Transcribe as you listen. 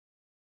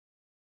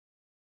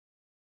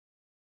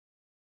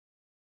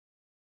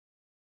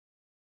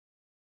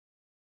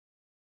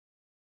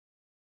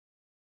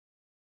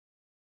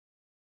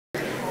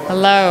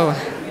Hello.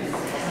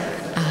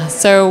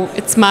 So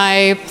it's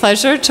my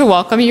pleasure to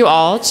welcome you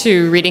all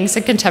to Readings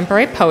in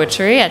Contemporary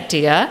Poetry at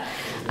DIA.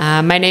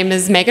 My name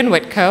is Megan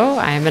Whitko.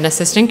 I am an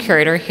assistant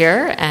curator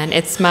here, and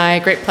it's my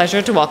great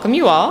pleasure to welcome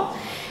you all.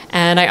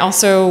 And I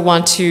also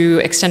want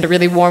to extend a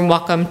really warm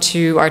welcome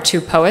to our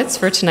two poets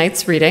for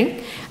tonight's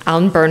reading,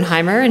 Alan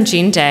Bernheimer and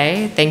Jean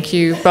Day. Thank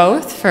you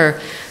both for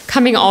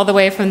coming all the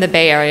way from the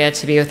Bay Area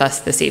to be with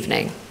us this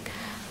evening.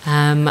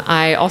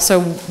 I also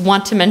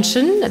want to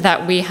mention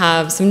that we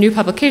have some new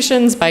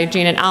publications by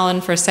Jean and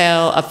Alan for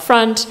sale up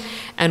front,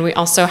 and we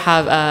also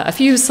have a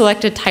few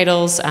selected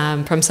titles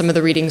from some of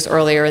the readings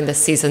earlier in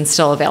this season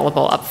still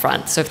available up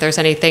front. So if there's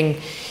anything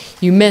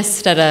you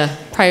missed at a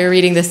prior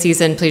reading this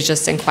season, please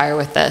just inquire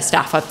with the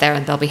staff up there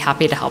and they'll be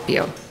happy to help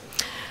you.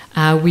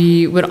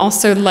 We would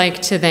also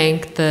like to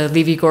thank the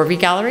Levy-Gorvey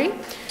Gallery,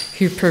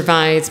 who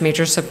provides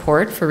major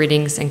support for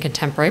readings in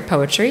contemporary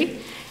poetry.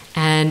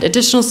 And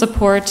additional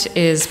support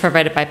is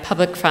provided by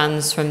public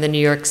funds from the New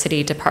York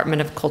City Department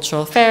of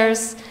Cultural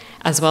Affairs,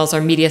 as well as our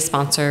media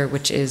sponsor,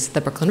 which is the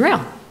Brooklyn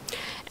Rail.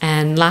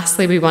 And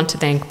lastly, we want to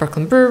thank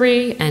Brooklyn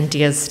Brewery and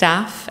DIA's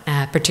staff,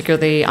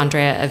 particularly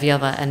Andrea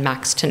Avila and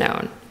Max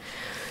Tonone.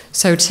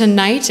 So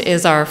tonight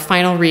is our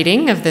final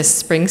reading of this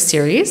spring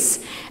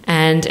series,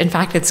 and in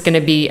fact, it's going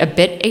to be a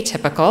bit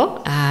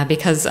atypical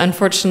because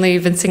unfortunately,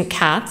 Vincent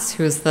Katz,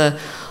 who is the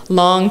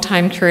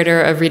longtime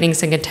curator of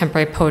readings in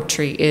contemporary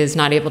poetry, is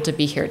not able to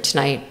be here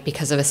tonight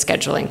because of a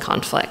scheduling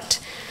conflict.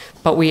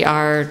 But we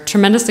are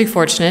tremendously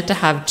fortunate to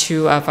have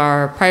two of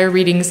our prior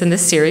readings in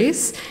this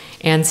series,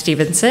 Anne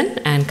Stevenson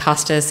and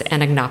Kostas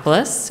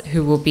Anagnopoulos,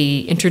 who will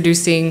be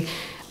introducing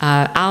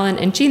Alan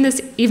and Jean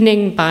this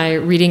evening by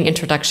reading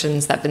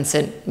introductions that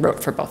Vincent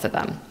wrote for both of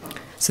them.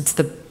 So it's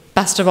the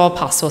best of all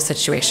possible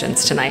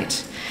situations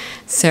tonight.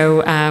 So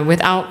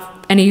without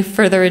any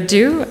further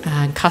ado,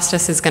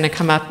 Kostas is going to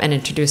come up and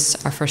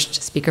introduce our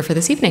first speaker for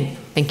this evening.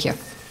 Thank you.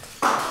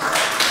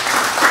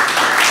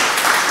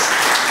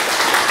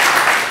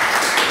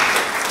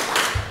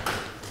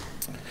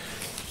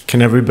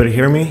 Can everybody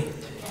hear me?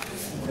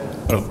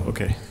 Oh,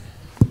 okay.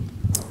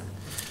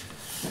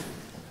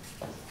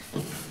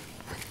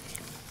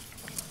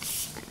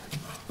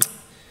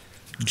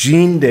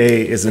 Jean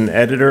Day is an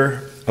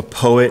editor, a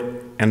poet,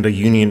 and a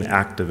union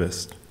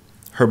activist.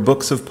 Her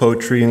books of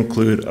poetry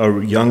include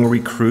A Young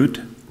Recruit,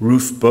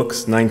 Roof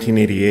Books,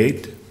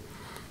 1988,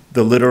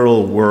 The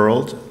Literal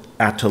World,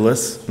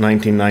 Attalus,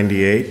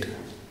 1998,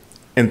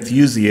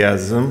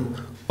 Enthusiasm,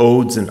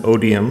 Odes and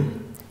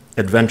Odium,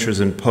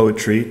 Adventures in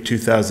Poetry,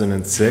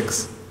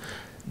 2006,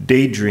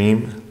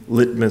 Daydream,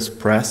 Litmus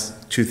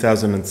Press,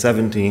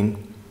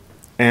 2017,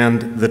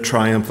 and The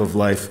Triumph of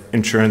Life,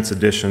 Insurance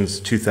Editions,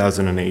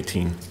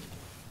 2018.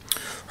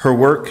 Her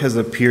work has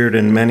appeared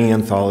in many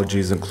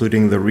anthologies,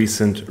 including the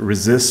recent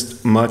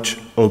Resist Much,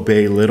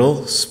 Obey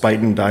Little, Spite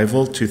and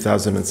Dival,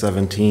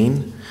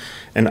 2017,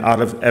 and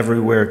Out of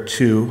Everywhere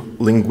 2,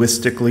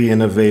 Linguistically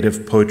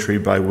Innovative Poetry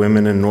by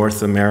Women in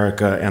North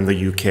America and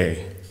the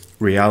UK,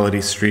 Reality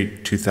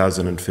Street,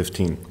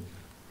 2015.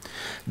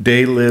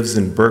 Day lives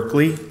in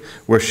Berkeley,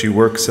 where she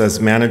works as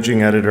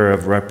managing editor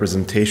of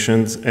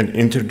Representations, an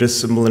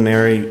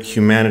interdisciplinary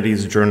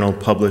humanities journal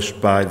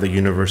published by the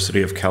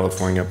University of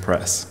California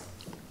Press.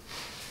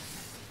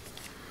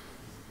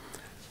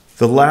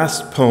 The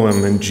last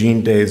poem in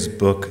Jean Day's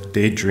book,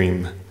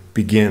 Daydream,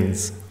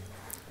 begins,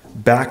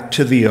 "Back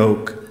to the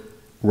oak,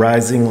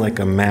 rising like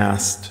a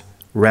mast,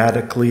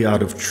 radically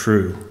out of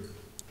true,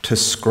 to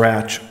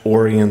scratch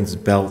Orion's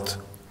belt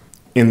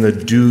in the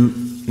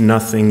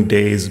do-nothing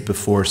days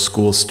before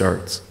school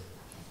starts."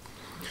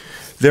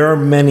 There are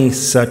many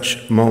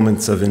such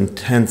moments of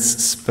intense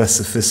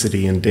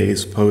specificity in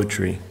Day's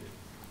poetry,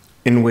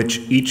 in which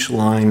each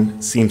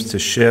line seems to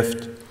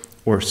shift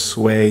or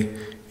sway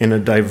in a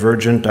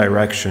divergent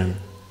direction,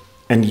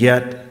 and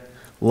yet,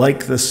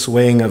 like the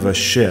swaying of a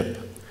ship,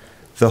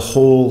 the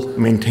whole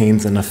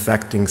maintains an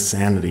affecting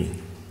sanity.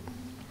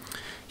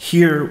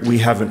 Here we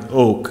have an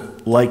oak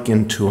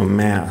likened to a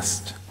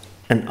mast,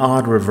 an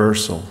odd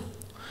reversal,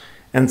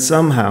 and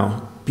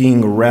somehow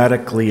being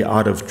radically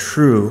out of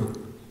true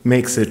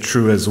makes it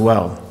true as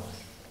well.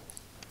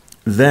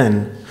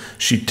 Then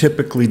she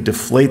typically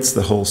deflates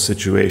the whole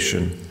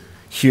situation,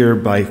 here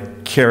by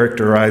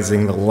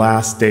characterizing the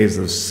last days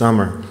of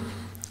summer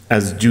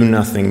as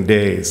do-nothing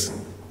days.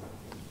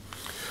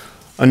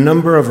 A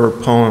number of her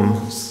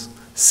poems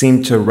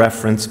seem to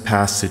reference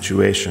past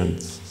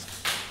situations,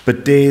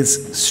 but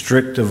Day's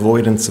strict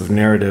avoidance of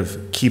narrative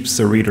keeps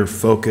the reader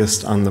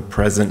focused on the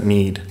present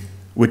need,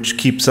 which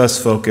keeps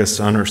us focused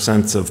on her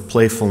sense of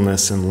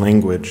playfulness in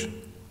language.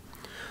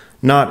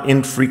 Not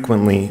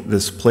infrequently,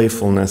 this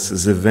playfulness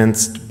is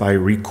evinced by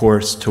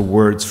recourse to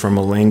words from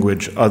a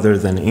language other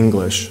than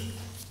English.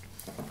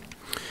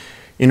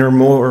 In her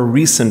more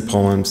recent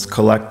poems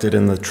collected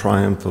in The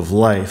Triumph of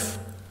Life,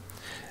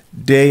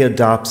 Day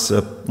adopts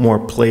a more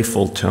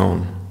playful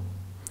tone.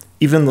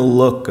 Even the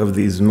look of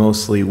these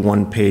mostly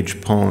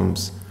one-page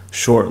poems,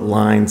 short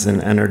lines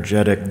and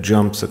energetic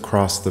jumps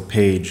across the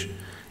page,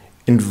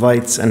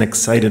 invites an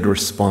excited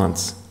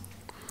response.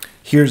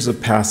 Here's a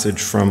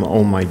passage from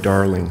Oh My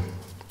Darling.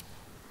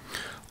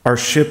 Our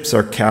ships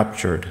are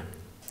captured.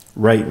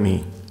 Write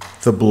me,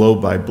 the blow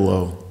by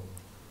blow.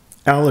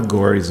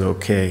 Allegory's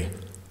okay.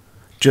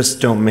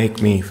 Just don't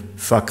make me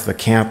fuck the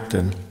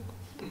captain.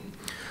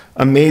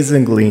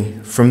 Amazingly,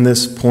 from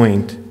this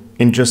point,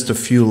 in just a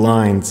few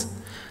lines,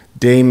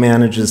 Day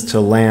manages to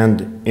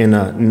land in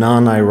a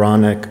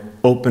non-ironic,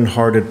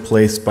 open-hearted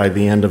place by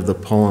the end of the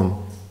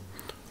poem.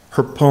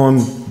 Her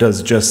poem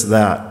does just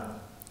that.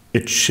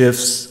 It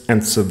shifts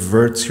and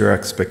subverts your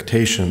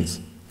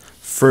expectations,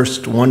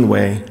 first one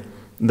way,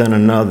 then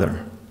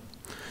another.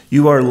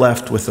 You are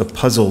left with a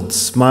puzzled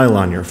smile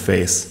on your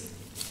face,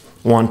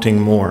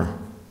 wanting more.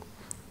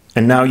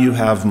 And now you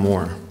have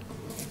more.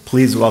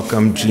 Please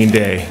welcome Jean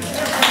Day.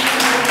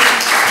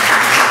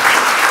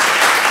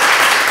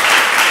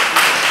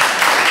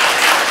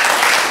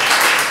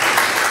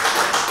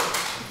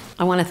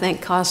 I want to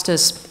thank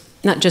Costas,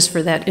 not just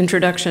for that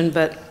introduction,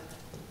 but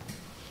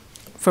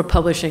for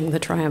publishing The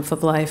Triumph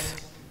of Life.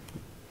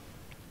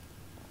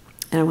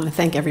 And I want to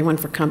thank everyone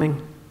for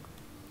coming.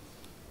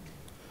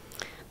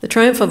 The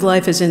Triumph of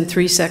Life is in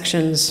 3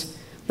 sections,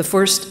 the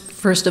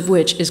first of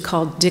which is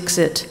called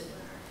Dixit.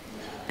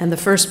 And the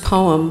first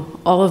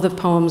poem, all of the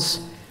poems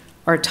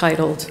are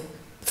titled.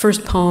 The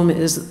first poem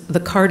is The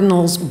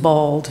Cardinal's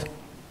Bald.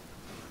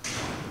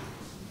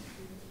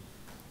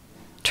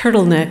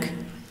 Turtleneck,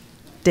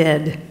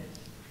 dead.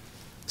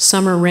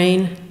 Summer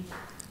rain,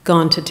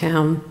 gone to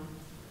town.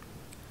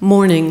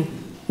 Morning,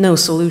 no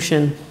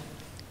solution.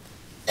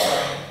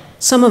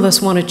 Some of us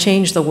want to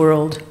change the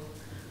world,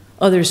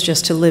 others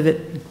just to live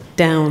it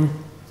down.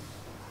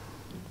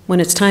 When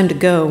it's time to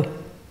go,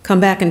 come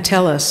back and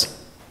tell us.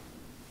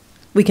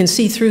 We can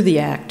see through the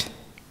act,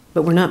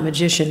 but we're not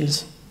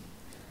magicians.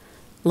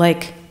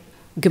 Like,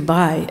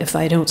 goodbye if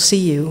I don't see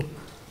you.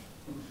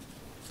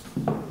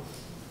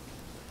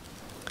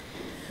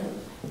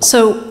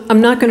 So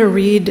I'm not going to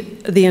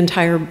read the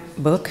entire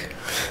book,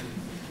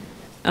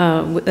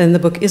 and the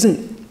book isn't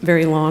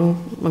very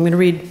long. I'm going to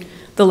read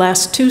the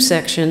last 2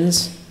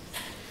 sections.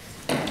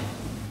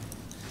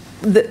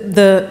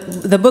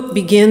 The book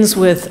begins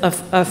with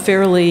a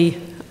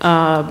fairly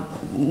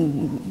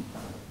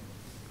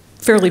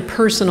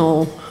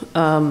personal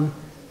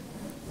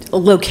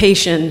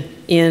location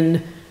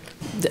in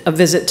a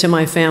visit to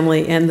my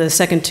family, and the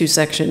second 2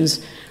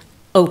 sections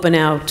open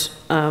out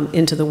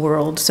into the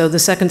world. So the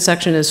second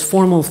section is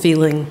formal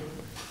feeling.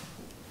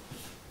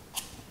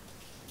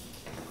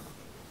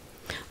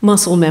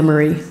 Muscle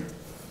memory.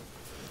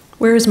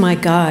 Where is my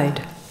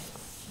guide?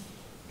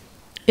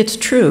 It's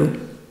true,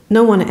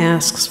 no one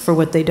asks for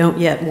what they don't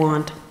yet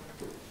want.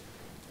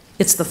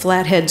 It's the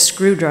flathead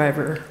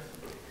screwdriver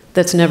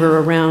that's never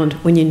around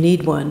when you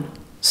need one,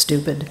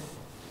 stupid.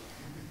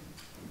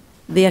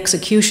 The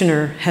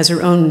executioner has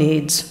her own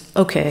needs,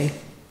 okay.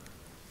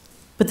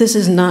 But this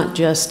is not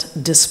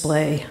just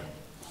display.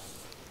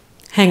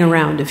 Hang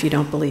around if you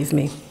don't believe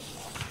me.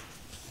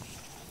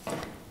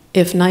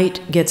 If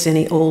night gets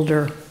any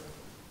older,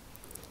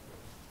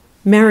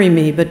 marry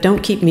me, but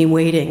don't keep me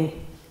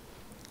waiting.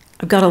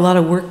 I've got a lot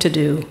of work to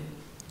do,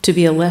 to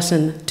be a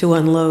lesson to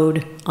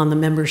unload on the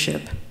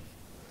membership.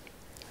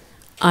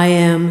 I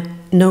am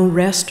no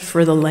rest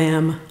for the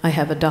lamb I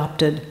have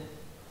adopted,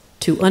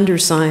 to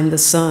undersign the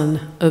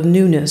son of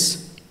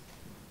newness.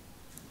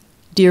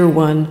 Dear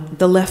one,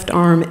 the left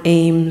arm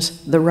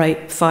aims, the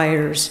right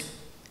fires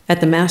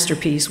at the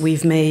masterpiece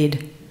we've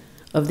made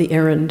of the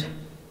errand.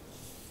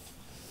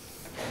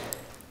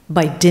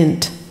 By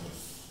dint,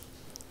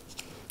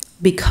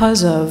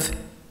 because of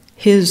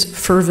his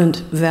fervent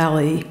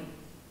valley,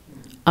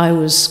 I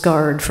was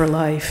scarred for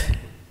life.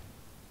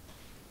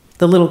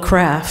 The little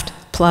craft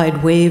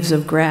plied waves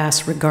of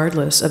grass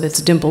regardless of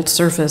its dimpled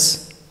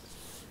surface.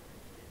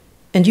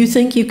 And you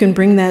think you can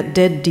bring that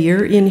dead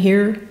deer in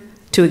here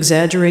to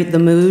exaggerate the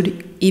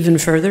mood even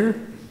further?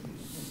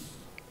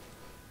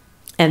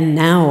 And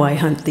now I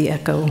hunt the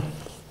echo.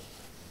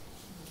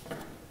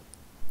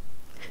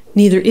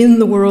 Neither in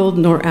the world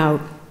nor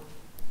out.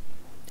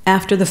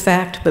 After the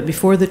fact, but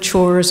before the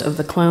chores of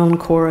the clown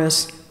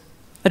chorus,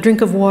 a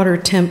drink of water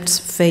tempts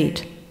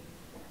fate,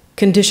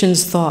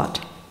 conditions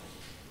thought,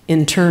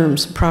 in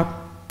terms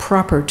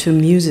proper to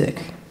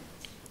music.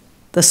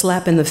 The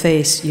slap in the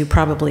face you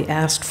probably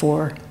asked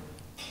for,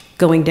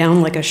 going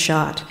down like a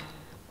shot,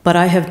 but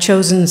I have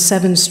chosen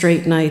 7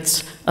 straight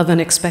nights of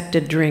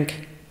unexpected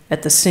drink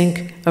at the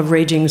sink of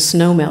raging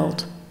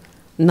snowmelt,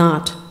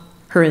 not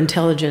her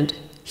intelligent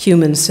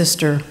human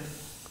sister.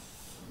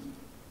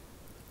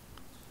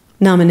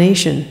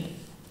 Nomination.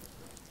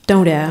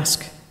 Don't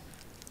ask.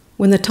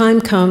 When the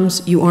time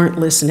comes, you aren't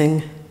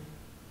listening.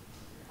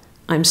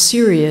 I'm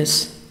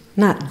serious,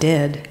 not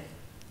dead.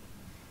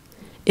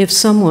 If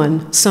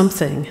someone,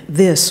 something,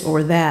 this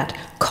or that,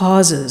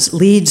 causes,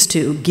 leads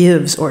to,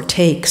 gives or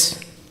takes,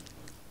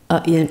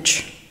 an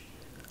inch,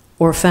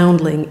 or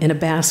foundling in a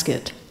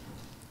basket,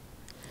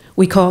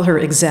 we call her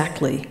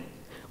exactly.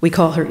 We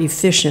call her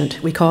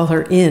efficient. We call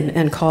her in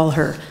and call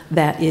her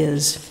that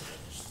is.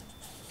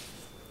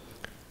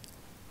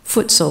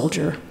 Foot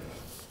soldier.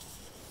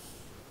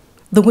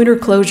 The winter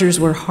closures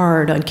were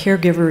hard on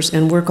caregivers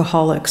and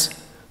workaholics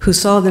who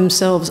saw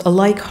themselves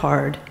alike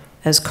hard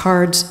as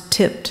cards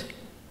tipped,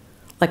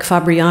 like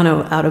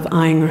Fabriano out of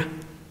Ingres,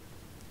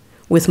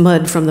 with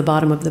mud from the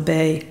bottom of the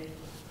bay.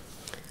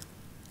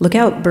 Look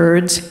out,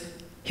 birds.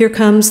 Here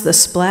comes the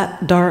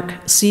splat dark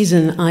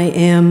season. I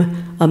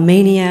am a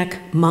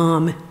maniac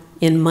mom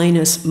in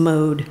minus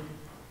mode.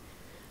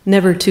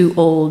 Never too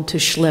old to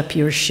schlep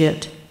your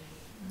shit.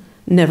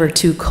 Never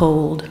too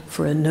cold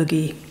for a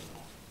noogie.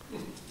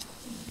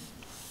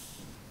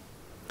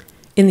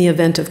 In the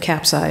event of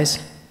capsize.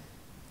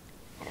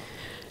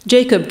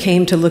 Jacob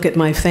came to look at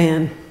my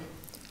fan.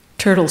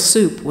 Turtle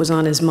soup was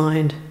on his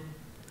mind,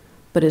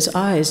 but his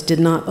eyes did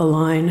not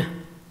align.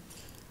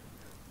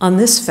 On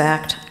this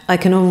fact, I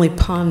can only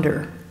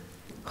ponder.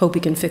 Hope he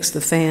can fix the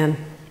fan.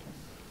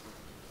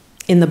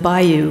 In the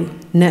bayou,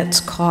 nets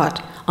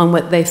caught on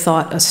what they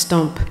thought a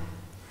stump.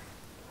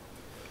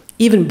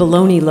 Even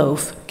bologna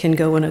loaf can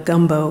go in a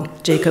gumbo,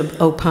 Jacob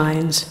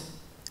opines,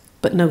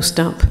 but no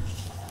stump.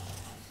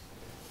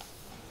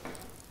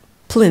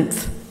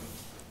 Plinth.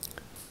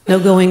 No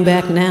going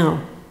back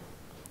now.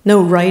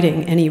 No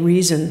writing any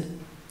reason,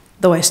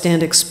 though I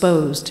stand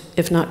exposed,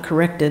 if not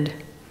corrected.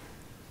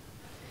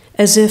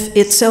 As if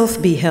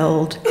itself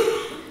beheld,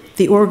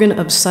 the organ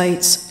of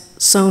sights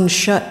sewn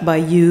shut by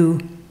you,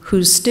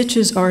 whose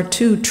stitches are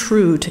too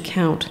true to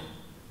count.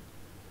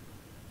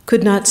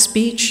 Could not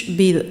speech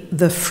be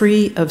the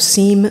free of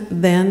seam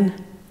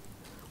then,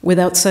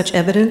 without such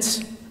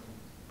evidence?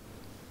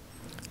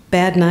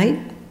 Bad night?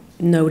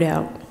 No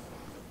doubt.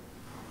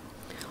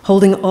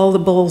 Holding all the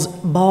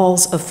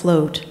balls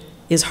afloat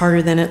is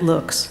harder than it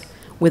looks,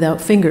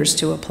 without fingers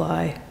to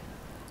apply.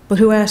 But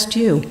who asked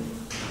you?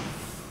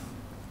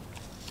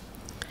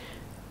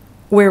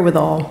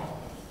 Wherewithal.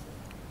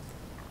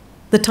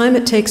 The time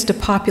it takes to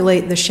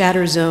populate the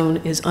shatter zone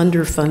is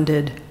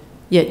underfunded,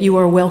 yet you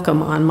are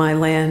welcome on my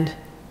land.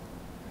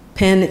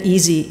 Pen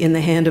easy in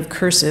the hand of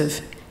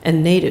cursive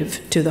and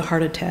native to the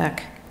heart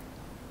attack.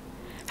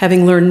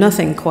 Having learned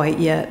nothing quite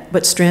yet,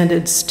 but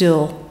stranded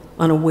still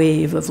on a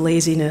wave of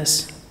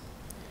laziness.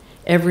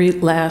 Every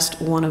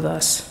last one of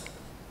us.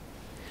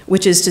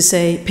 Which is to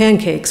say,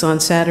 pancakes on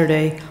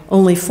Saturday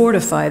only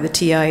fortify the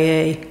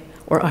TIA,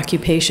 or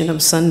occupation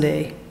of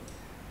Sunday,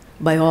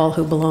 by all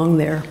who belong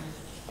there.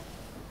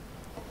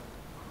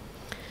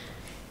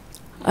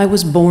 I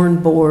was born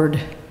bored,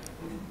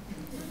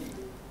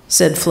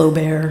 said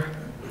Flaubert,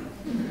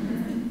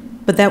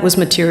 but that was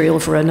material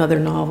for another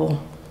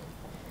novel.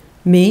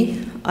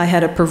 Me, I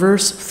had a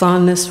perverse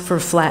fondness for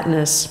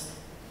flatness.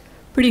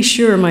 Pretty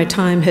sure my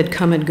time had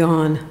come and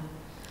gone.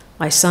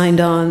 I signed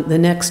on the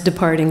next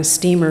departing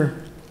steamer,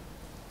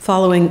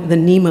 following the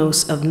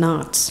Nemos of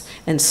knots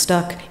and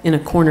stuck in a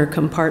corner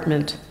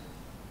compartment.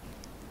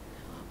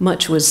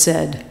 Much was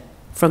said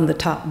from the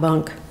top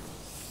bunk.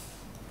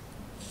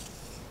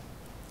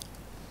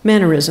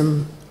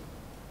 Mannerism.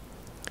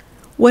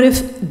 What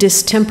if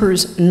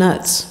distemper's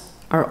nuts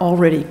are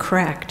already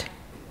cracked?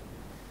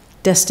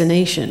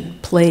 Destination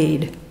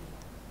played.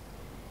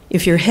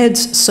 If your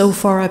head's so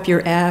far up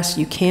your ass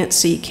you can't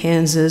see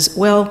Kansas,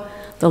 well,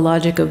 the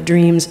logic of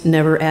dreams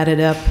never added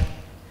up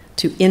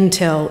to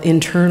intel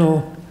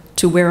internal,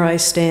 to where I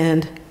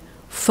stand,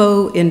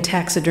 faux in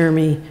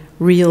taxidermy,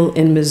 real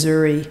in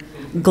Missouri,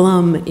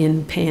 glum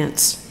in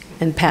pants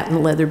and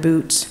patent leather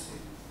boots.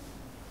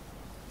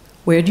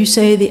 Where'd you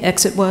say the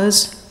exit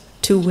was,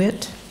 to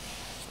wit?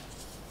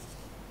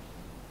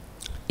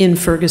 In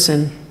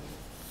Ferguson.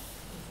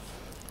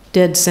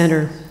 Dead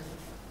center.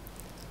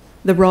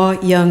 The raw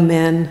young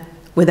men,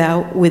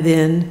 without,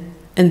 within,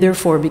 and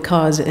therefore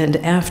because and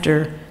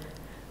after,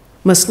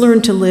 must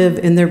learn to live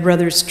in their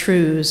brothers'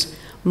 truths,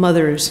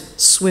 mothers,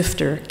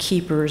 swifter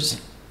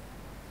keepers.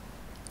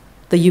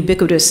 The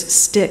ubiquitous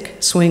stick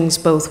swings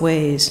both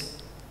ways,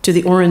 to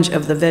the orange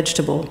of the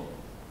vegetable,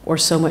 or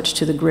so much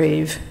to the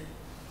grave.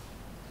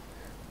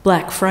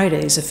 Black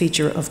Friday's a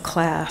feature of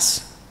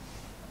class.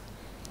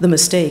 The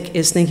mistake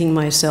is thinking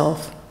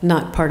myself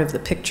not part of the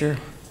picture.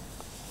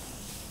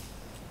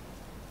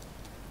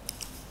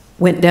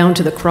 Went down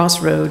to the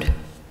crossroad.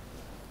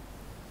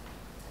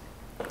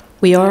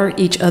 We are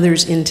each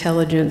other's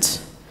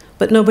intelligence,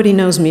 but nobody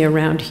knows me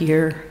around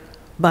here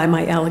by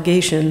my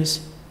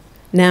allegations.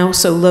 Now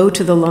so low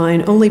to the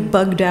line, only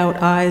bugged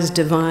out eyes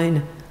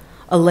divine,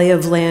 a lay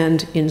of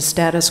land in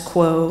status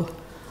quo,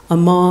 a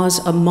maw's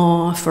a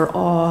maw for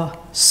awe,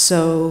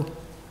 so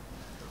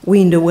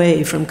weaned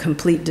away from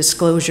complete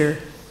disclosure.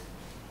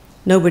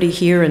 Nobody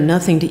here and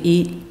nothing to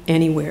eat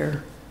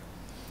anywhere.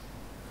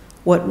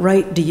 What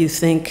right do you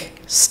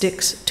think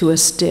sticks to a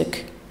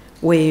stick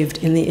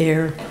waved in the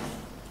air?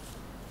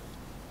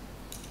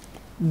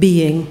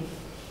 Being.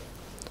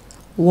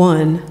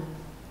 One,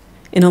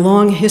 in a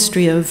long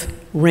history of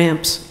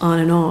ramps on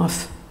and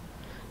off,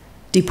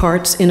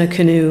 departs in a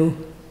canoe.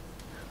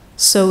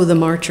 So the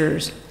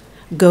marchers,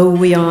 go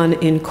we on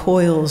in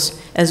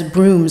coils as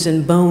brooms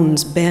and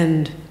bones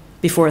bend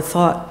before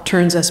thought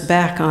turns us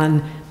back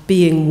on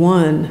being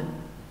one,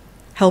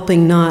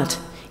 helping not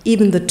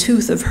even the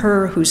tooth of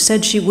her who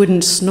said she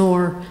wouldn't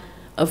snore,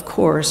 of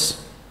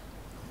course,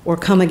 or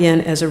come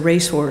again as a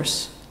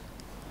racehorse,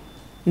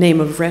 name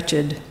of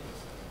wretched.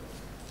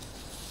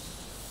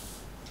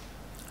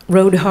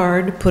 Rode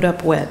hard, put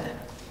up wet.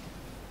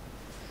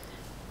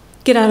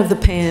 Get out of the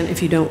pan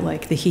if you don't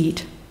like the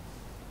heat.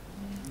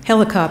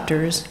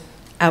 Helicopters,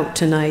 out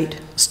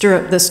tonight,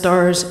 stir up the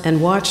stars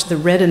and watch the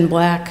red and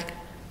black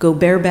go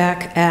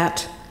bareback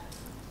at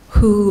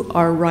who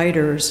are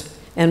riders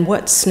and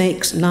what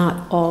snakes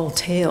not all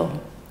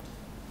tail.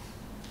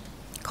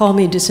 Call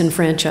me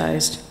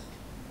disenfranchised.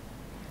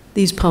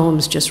 These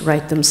poems just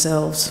write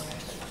themselves.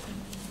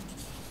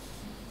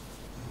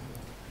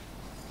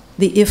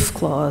 The if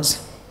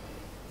clause,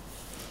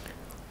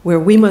 where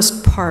we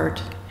must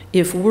part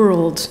if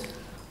worlds,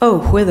 oh,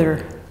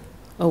 whither,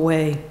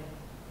 away.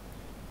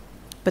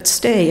 But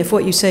stay, if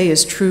what you say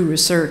is true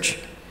research,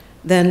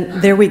 then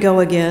there we go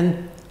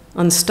again,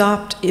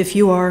 unstopped if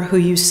you are who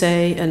you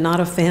say and not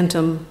a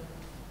phantom,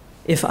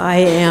 if I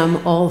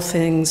am all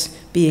things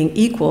being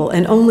equal,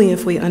 and only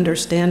if we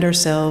understand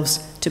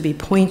ourselves to be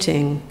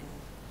pointing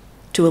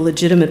to a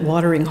legitimate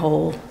watering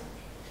hole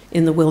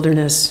in the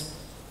wilderness.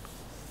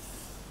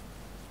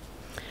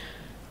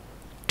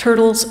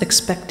 Turtles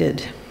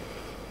expected.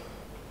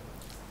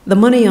 The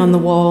money on the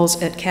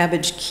walls at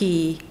Cabbage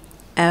Key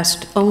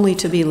asked only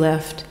to be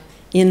left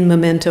in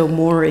memento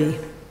mori.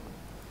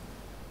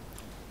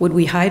 Would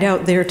we hide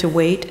out there to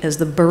wait as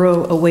the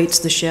burrow awaits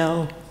the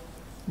shell,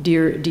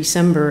 dear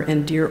December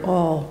and dear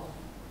all,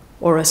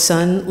 or a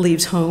son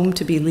leaves home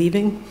to be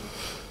leaving?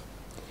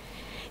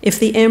 If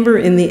the amber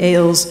in the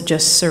ale's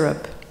just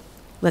syrup,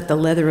 let the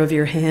leather of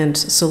your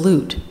hands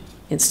salute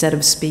instead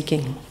of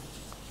speaking.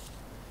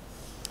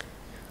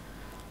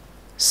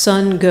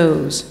 Sun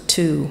goes,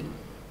 too,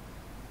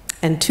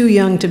 and too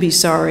young to be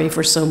sorry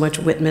for so much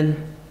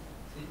Whitman.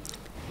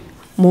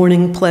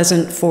 Morning,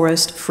 pleasant,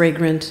 forest,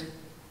 fragrant.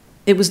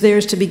 It was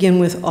theirs to begin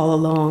with all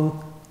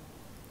along.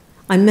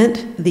 I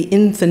meant the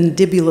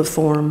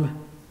infundibuliform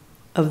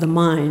of the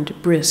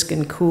mind, brisk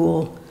and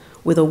cool,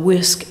 with a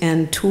whisk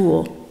and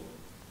tool.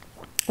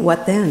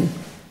 What then?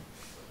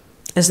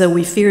 As though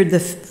we feared the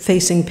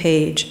facing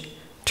page,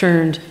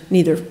 turned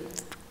neither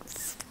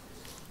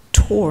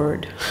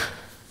toward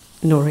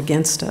nor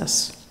against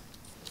us.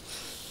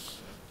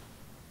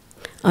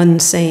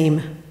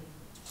 Unsame,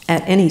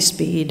 at any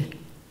speed.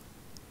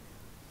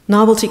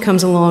 Novelty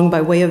comes along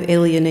by way of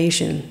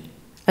alienation,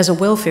 as a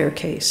welfare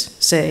case,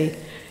 say,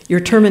 your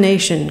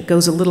termination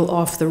goes a little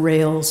off the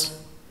rails.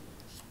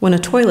 When a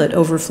toilet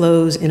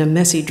overflows in a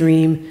messy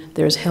dream,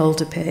 there's hell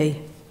to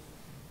pay.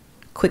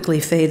 Quickly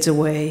fades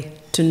away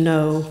to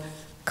know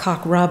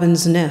cock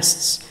robin's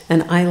nests,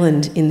 an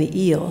island in the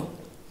eel,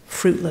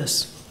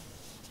 fruitless.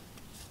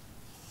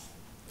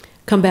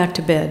 Come back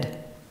to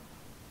bed,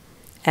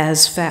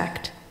 as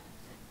fact.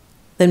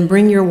 Then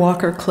bring your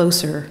walker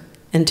closer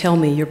and tell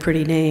me your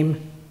pretty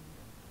name.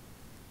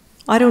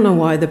 I don't know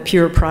why the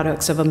pure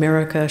products of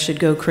America should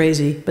go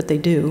crazy, but they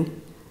do.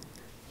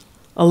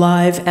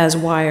 Alive as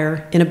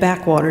wire in a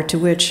backwater to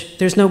which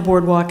there's no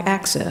boardwalk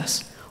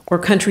access or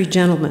country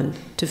gentleman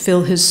to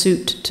fill his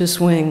suit to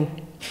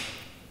swing.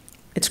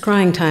 It's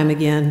crying time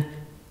again.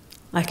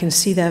 I can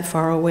see that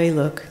faraway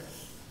look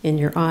in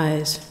your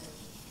eyes.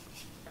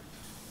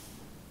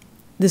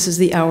 This is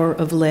the hour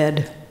of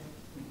lead.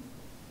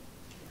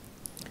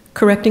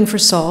 Correcting for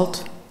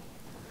salt,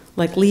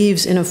 like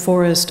leaves in a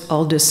forest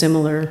all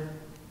dissimilar,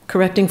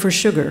 correcting for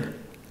sugar,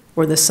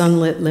 or the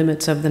sunlit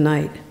limits of the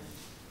night.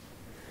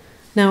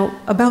 Now,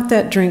 about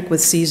that drink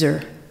with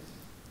Caesar,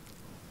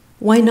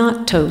 why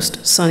not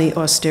toast sunny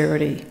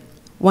austerity?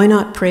 Why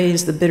not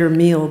praise the bitter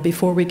meal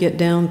before we get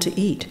down to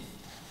eat?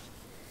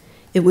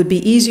 It would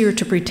be easier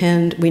to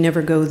pretend we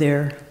never go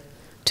there,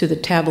 to the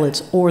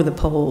tablets or the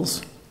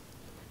poles,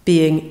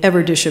 being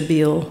ever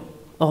dishabille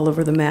all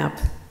over the map.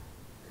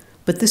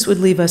 But this would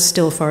leave us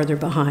still farther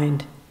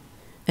behind,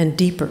 and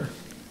deeper,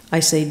 I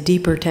say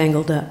deeper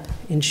tangled up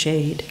in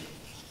shade.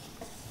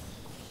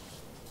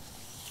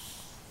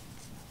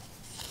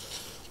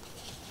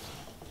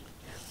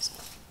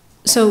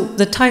 So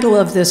the title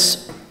of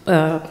this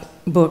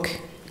book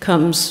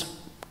comes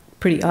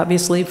pretty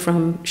obviously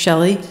from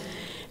Shelley,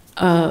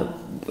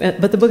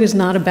 but the book is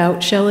not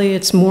about Shelley.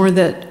 It's more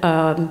that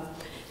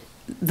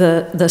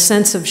the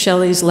sense of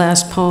Shelley's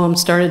last poem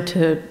started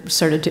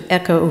to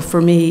echo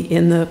for me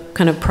in the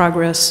kind of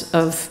progress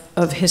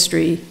of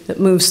history that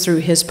moves through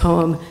his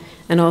poem,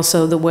 and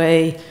also the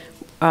way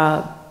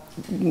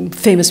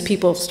famous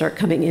people start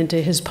coming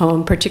into his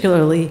poem,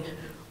 particularly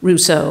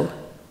Rousseau,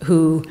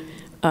 who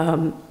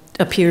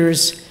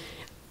appears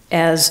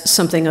as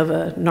something of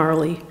a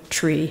gnarly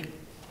tree.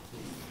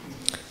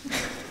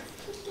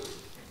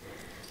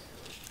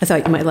 I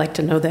thought you might like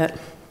to know that.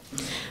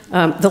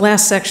 The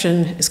last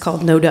section is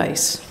called No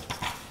Dice.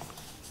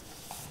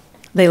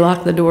 They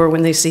lock the door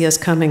when they see us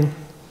coming.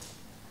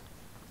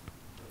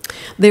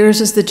 Theirs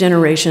is the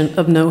generation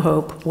of no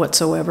hope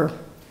whatsoever.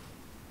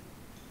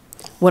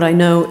 What I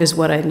know is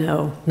what I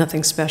know,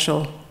 nothing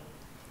special.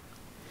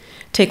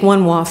 Take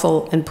one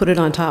waffle and put it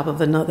on top of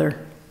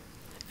another.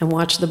 and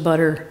watch the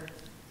butter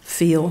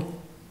feel.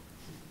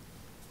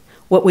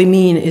 What we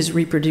mean is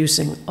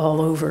reproducing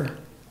all over.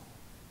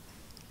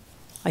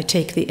 I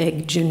take the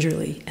egg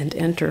gingerly and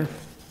enter.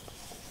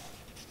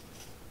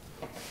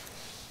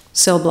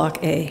 Cell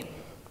block A.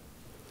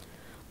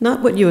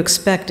 Not what you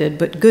expected,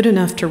 but good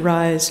enough to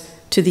rise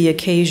to the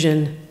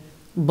occasion,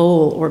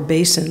 bowl or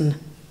basin,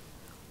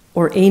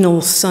 or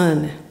anal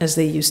sun, as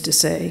they used to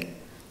say,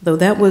 though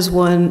that was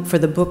one for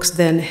the books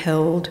then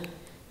held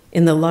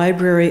in the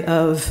library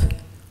of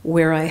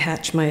Where I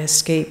Hatch My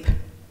Escape.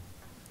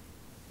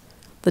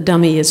 The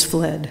dummy is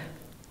fled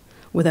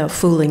without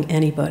fooling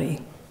anybody.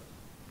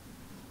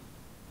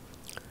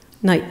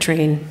 Night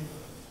train.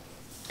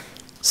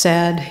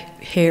 Sad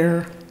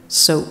hair,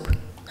 soap,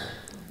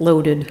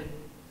 loaded,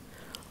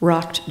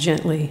 rocked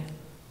gently.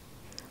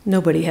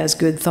 Nobody has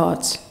good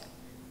thoughts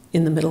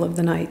in the middle of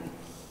the night.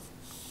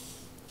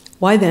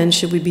 Why then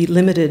should we be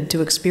limited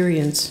to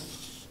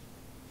experience?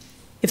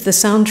 If the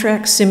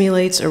soundtrack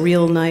simulates a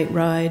real night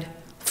ride,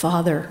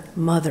 father,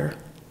 mother,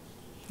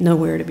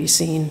 nowhere to be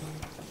seen.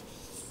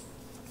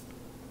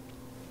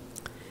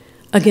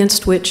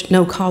 Against which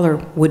no collar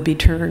would be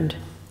turned.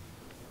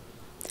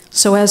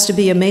 So as to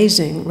be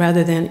amazing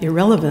rather than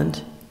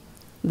irrelevant,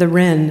 the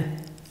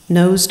wren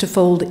knows to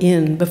fold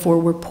in before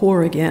we're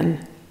poor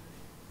again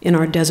in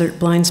our desert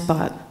blind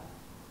spot.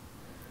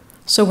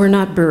 So we're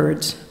not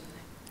birds,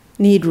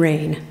 need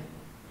rain,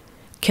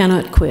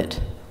 cannot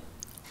quit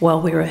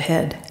while we're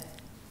ahead.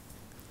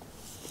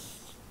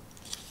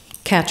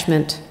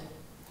 Catchment.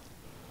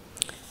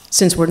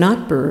 Since we're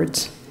not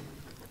birds,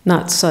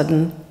 not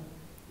sudden,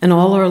 and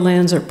all our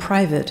lands are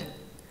private,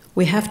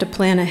 we have to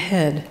plan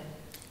ahead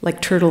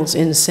like turtles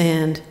in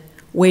sand,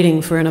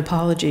 waiting for an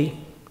apology.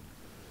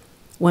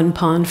 One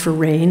pond for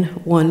rain,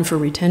 one for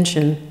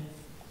retention.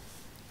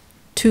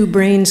 Two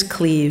brains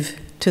cleave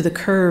to the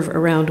curve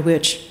around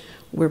which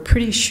we're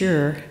pretty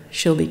sure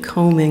she'll be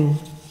combing.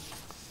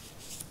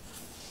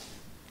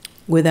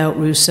 Without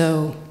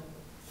Rousseau.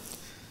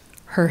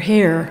 Her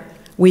hair,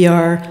 we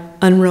are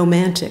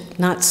unromantic,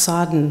 not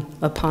sodden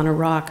upon a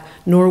rock,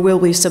 nor will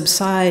we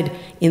subside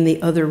in the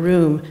other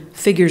room,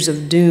 figures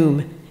of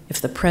doom,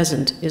 if the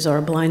present is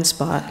our blind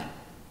spot.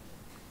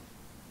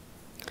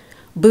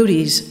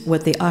 Booty's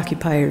what the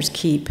occupiers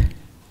keep.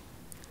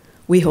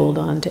 We hold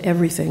on to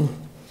everything.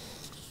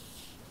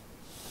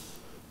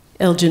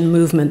 Elgin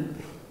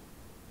movement.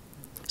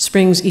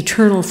 Springs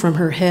eternal from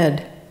her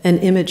head, an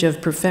image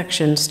of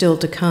perfection still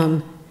to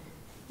come.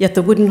 Yet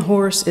the wooden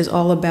horse is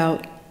all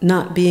about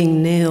not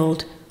being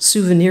nailed,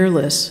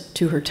 souvenirless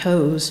to her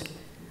toes,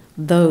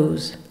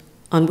 those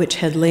on which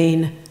had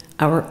lain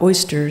our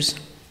oysters.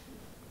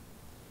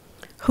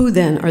 Who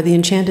then are the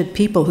enchanted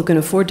people who can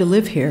afford to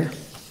live here?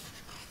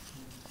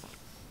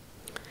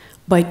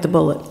 Bite the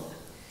bullet.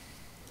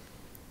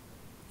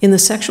 In the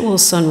sexual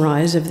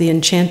sunrise of the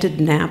enchanted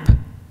nap,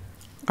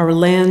 our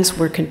lands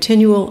were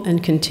continual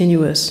and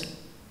continuous.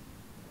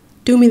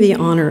 Do me the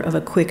honor of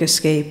a quick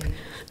escape.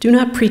 Do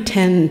not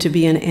pretend to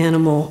be an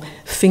animal,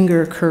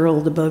 finger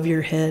curled above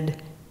your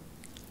head.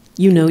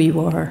 You know you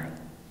are,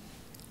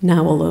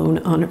 now alone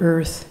on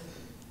earth.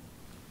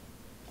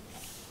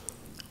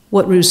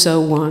 What Rousseau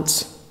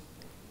wants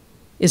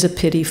is a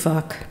pity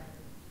fuck.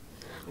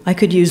 I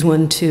could use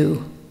one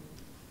too.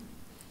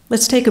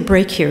 Let's take a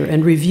break here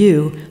and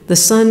review. The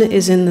sun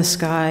is in the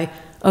sky.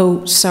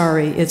 Oh,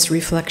 sorry, it's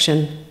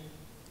reflection.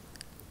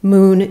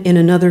 Moon in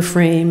another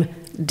frame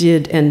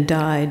did and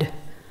died,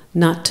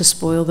 not to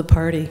spoil the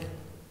party.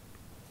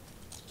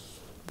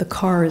 The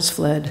car is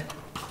fled.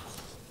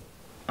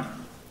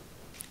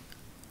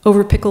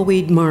 Over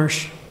Pickleweed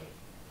Marsh,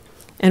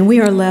 and we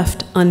are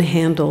left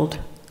unhandled.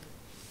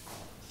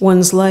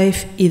 One's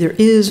life either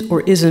is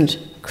or isn't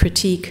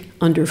critique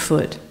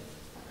underfoot,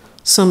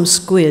 some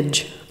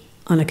squidge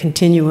on a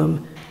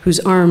continuum whose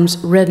arms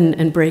redden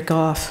and break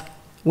off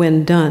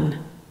when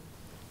done.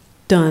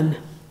 Done.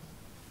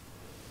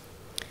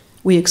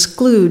 We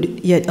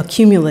exclude, yet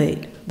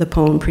accumulate, the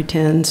poem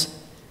pretends.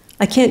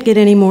 I can't get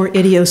any more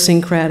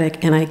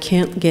idiosyncratic, and I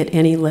can't get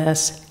any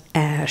less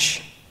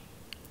ash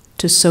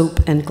to soap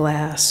and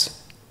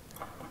glass.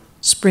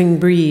 Spring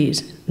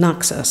breeze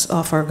knocks us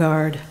off our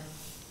guard.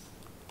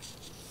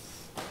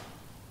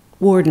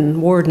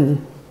 Warden,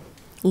 warden,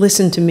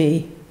 listen to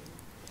me.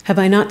 Have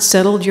I not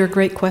settled your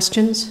great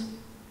questions?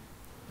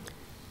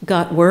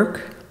 Got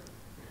work?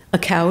 A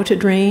cow to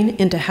drain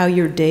into how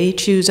your day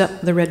chews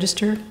up the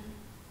register?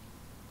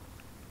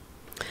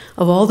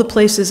 Of all the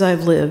places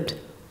I've lived,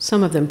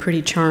 some of them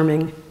pretty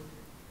charming,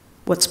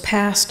 what's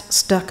past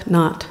stuck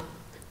not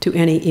to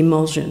any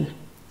emulsion.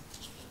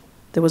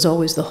 There was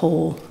always the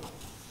whole.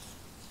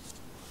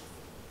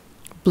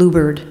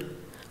 Bluebird,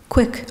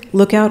 quick,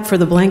 look out for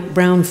the blank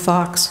brown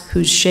fox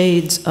whose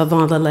shades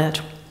avant la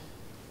lettre.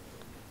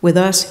 With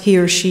us, he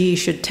or she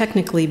should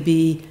technically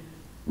be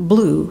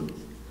blue,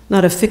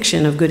 not a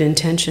fiction of good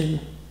intention.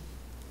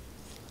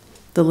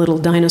 The little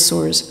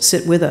dinosaurs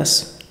sit with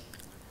us,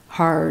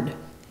 hard,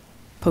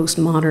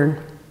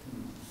 postmodern.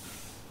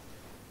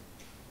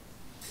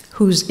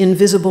 Whose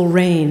invisible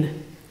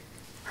reign,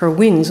 her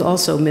wings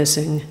also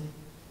missing,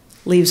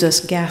 leaves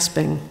us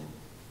gasping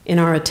in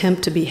our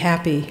attempt to be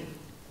happy.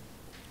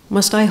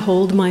 Must I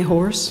hold my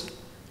horse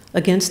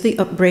against the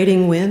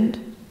upbraiding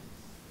wind?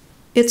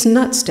 It's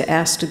nuts to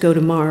ask to go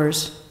to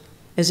Mars,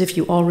 as if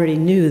you already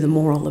knew the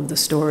moral of the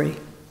story.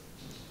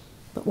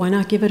 But why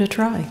not give it a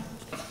try?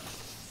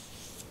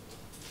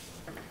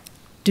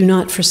 Do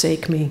not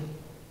forsake me,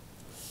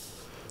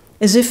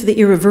 as if the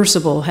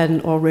irreversible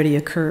hadn't already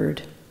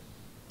occurred.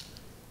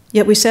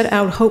 Yet we set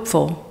out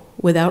hopeful,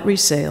 without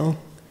resale,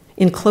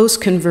 in close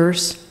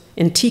converse,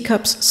 in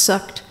teacups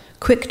sucked,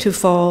 quick to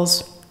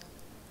falls.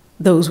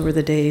 Those were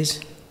the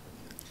days,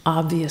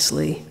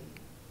 obviously.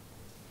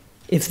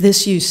 If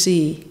this you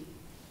see,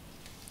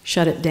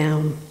 shut it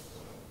down.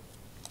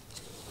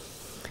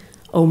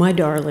 Oh, my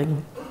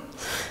darling,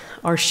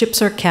 our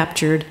ships are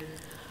captured.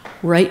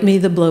 Write me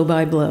the blow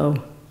by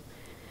blow.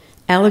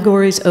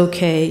 Allegory's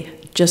okay,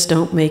 just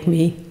don't make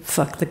me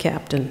fuck the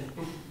captain.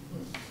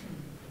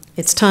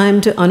 It's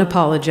time to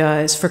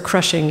unapologize for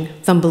crushing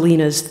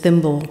Thumbelina's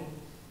thimble.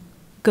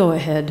 Go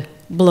ahead,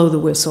 blow the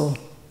whistle.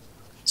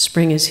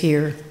 Spring is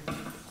here.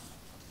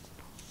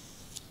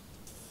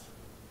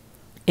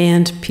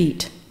 And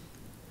Pete,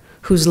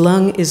 whose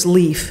lung is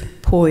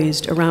leaf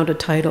poised around a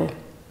title.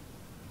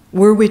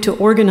 Were we to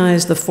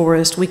organize the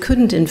forest, we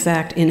couldn't in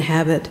fact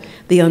inhabit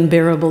the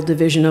unbearable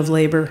division of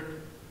labor.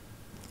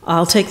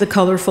 I'll take the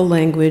colorful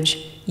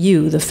language,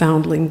 you the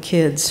foundling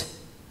kids.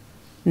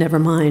 Never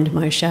mind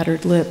my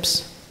shattered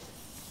lips.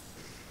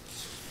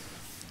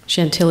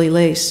 Chantilly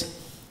lace.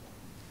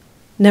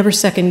 Never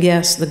second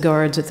guess the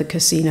guards at the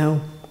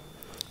casino.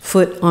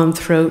 Foot on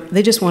throat,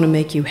 they just want to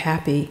make you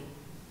happy.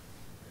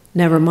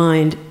 Never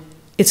mind,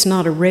 it's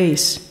not a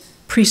race,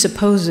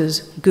 presupposes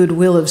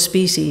goodwill of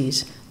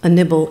species, a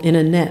nibble in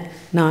a net,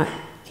 not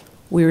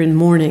we're in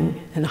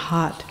mourning and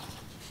hot.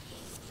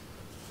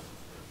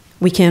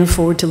 We can't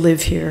afford to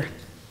live here.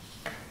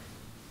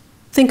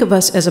 Think of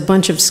us as a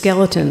bunch of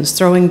skeletons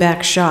throwing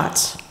back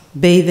shots,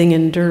 bathing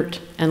in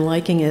dirt and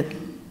liking it.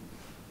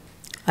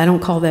 I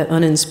don't call that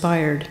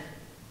uninspired,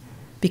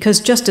 because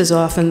just as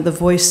often the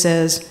voice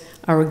says,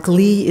 our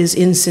glee is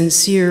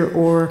insincere,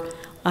 or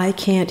I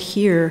can't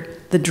hear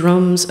the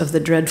drums of the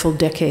dreadful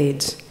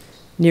decades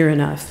near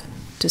enough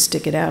to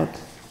stick it out.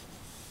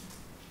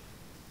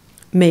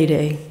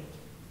 Mayday.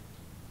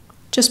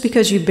 Just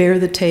because you bear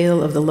the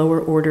tale of the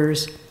lower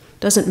orders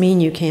doesn't mean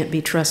you can't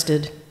be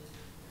trusted.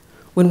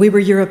 When we were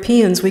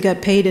Europeans, we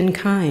got paid in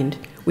kind.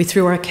 We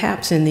threw our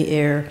caps in the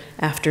air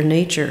after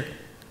nature,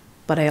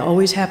 but I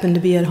always happened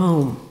to be at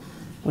home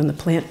when the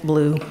plant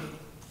blew.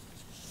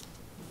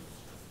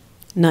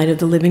 Night of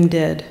the Living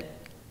Dead.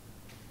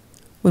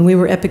 When we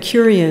were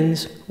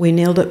Epicureans, we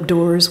nailed up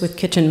doors with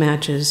kitchen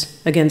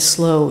matches against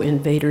slow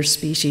invader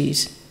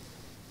species,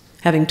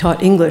 having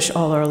taught English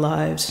all our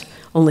lives,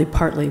 only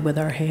partly with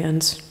our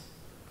hands.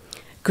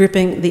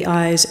 Gripping the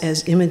eyes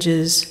as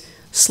images,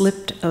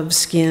 slipped of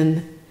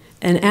skin,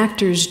 an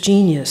actor's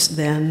genius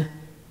then.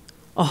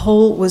 A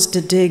hole was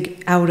to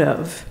dig out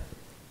of,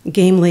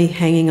 gamely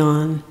hanging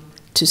on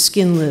to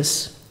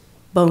skinless,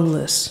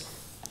 boneless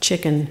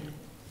chicken.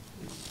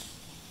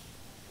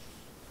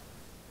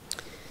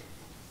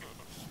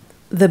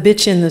 The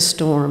Bitch in the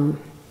Storm.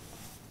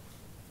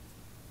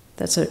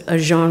 That's a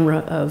genre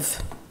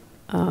of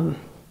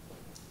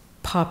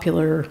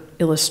popular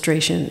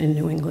illustration in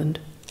New England.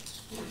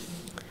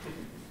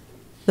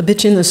 The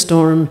Bitch in the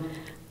Storm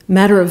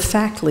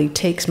matter-of-factly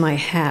takes my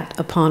hat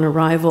upon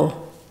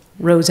arrival,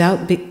 rows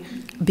out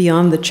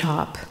beyond the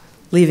chop,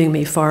 leaving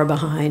me far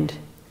behind,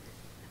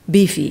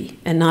 beefy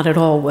and not at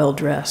all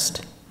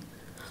well-dressed.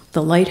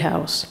 The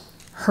lighthouse,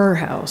 her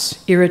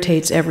house,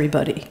 irritates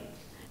everybody,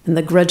 and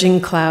the grudging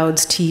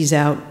clouds tease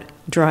out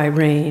dry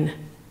rain,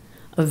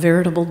 a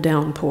veritable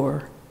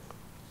downpour.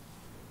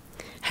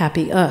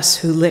 Happy us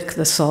who lick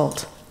the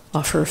salt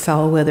off her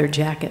foul-weather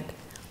jacket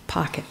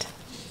pocket.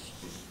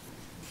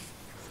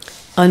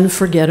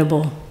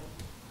 Unforgettable,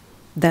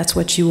 that's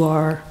what you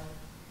are.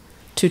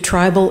 To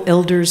tribal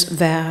elders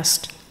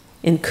vast,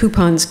 in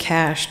coupons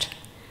cashed,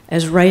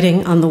 as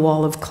writing on the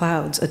wall of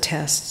clouds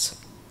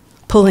attests,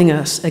 pulling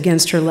us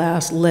against her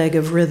last leg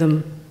of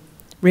rhythm,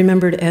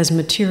 remembered as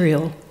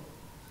material,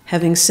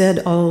 having said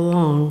all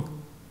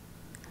along,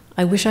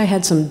 I wish I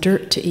had some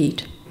dirt to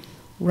eat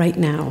right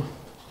now.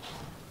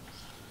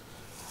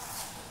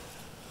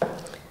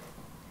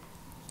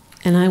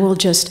 And I will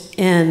just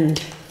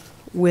end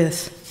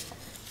with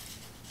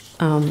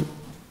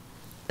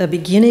a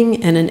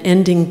beginning and an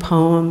ending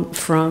poem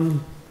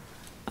from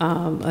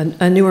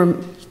a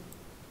newer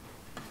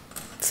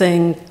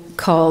thing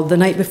called The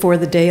Night Before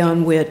the Day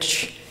on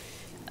Which,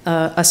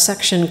 a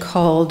section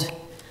called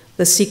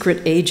The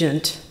Secret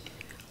Agent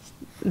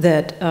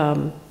that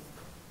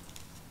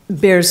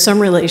bears some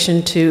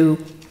relation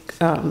to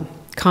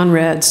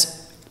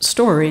Conrad's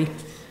story,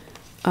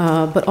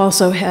 but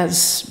also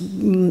has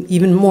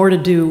even more to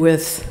do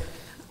with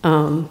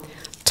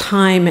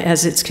time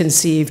as it's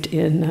conceived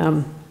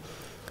in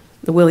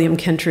the William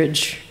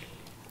Kentridge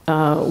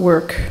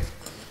work,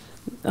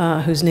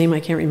 whose name I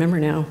can't remember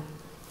now.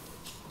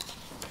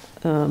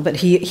 but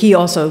he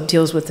also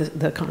deals with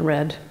the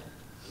Conrad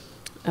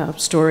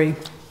story.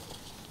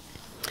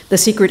 The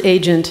secret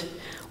agent,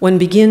 one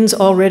begins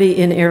already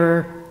in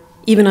error.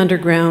 Even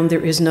underground,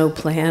 there is no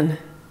plan.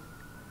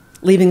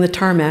 Leaving the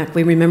tarmac,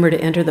 we remember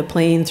to enter the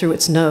plane through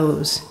its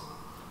nose.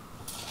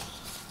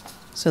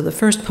 So the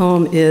first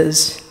poem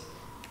is,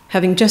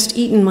 having just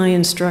eaten my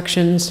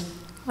instructions,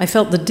 I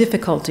felt the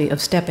difficulty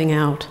of stepping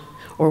out,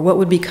 or what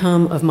would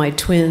become of my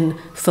twin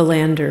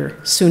Philander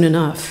soon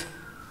enough.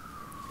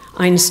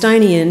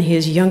 Einsteinian, he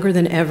is younger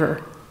than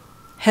ever,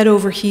 head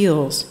over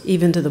heels,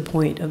 even to the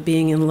point of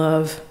being in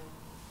love.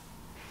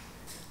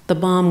 The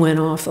bomb went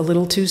off a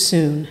little too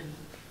soon.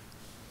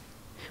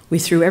 We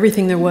threw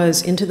everything there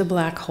was into the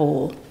black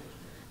hole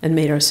and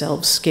made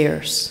ourselves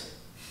scarce.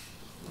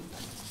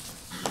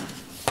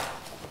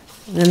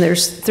 And then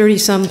there's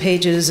 30-some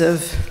pages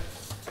of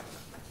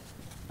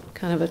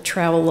kind of a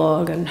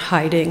travelogue and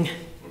hiding.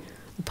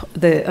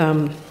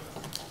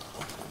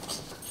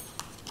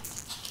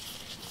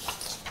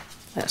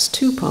 That's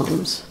 2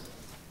 poems,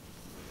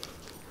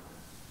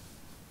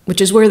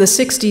 which is where the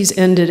 60s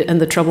ended and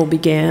the trouble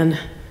began.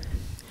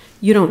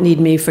 You don't need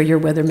me for your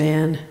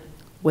weatherman,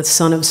 with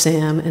son of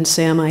Sam, and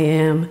Sam I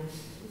am.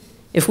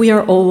 If we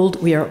are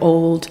old, we are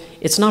old.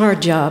 It's not our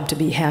job to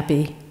be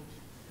happy.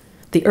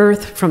 The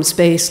earth from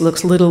space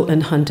looks little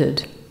and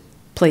hunted,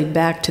 played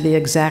back to the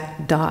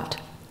exact dot,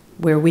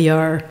 where we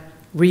are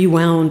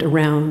rewound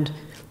around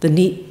the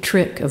neat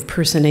trick of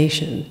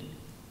personation.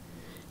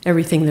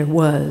 Everything there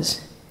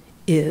was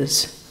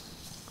is,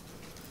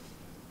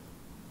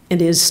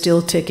 and is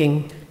still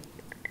ticking.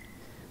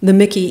 The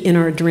Mickey in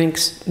our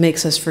drinks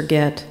makes us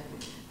forget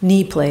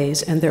knee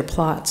plays and their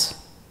plots.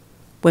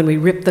 When we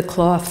rip the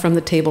cloth from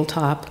the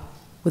tabletop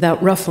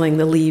without ruffling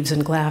the leaves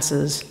and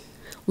glasses,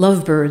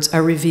 lovebirds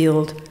are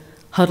revealed,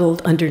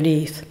 huddled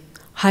underneath,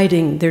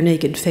 hiding their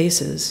naked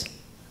faces.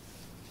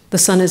 The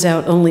sun is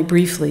out only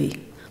briefly.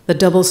 The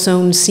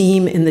double-sewn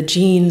seam in the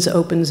jeans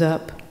opens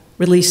up,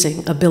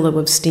 releasing a billow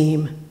of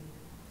steam.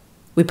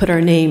 We put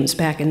our names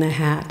back in the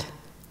hat.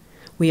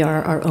 We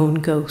are our own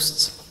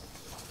ghosts.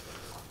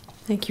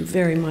 Thank you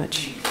very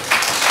much.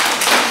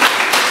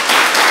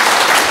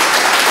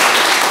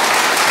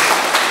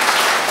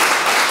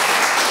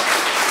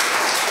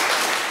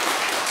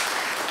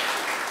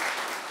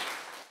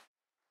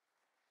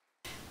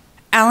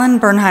 Alan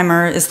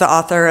Bernheimer is the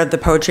author of the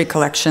poetry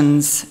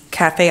collections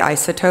Cafe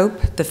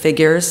Isotope, The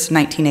Figures,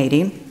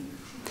 1980,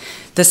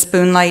 The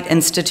Spoonlight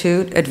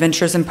Institute,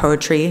 Adventures in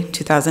Poetry,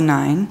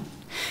 2009,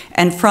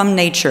 and From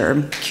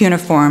Nature,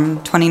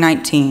 Cuneiform,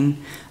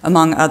 2019,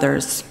 among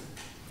others.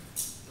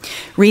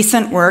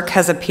 Recent work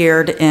has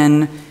appeared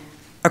in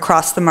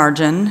Across the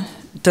Margin,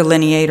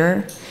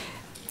 Delineator,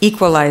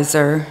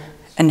 Equalizer,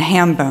 and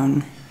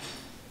Hambone.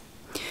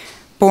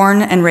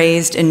 Born and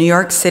raised in New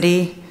York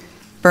City,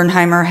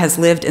 Bernheimer has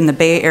lived in the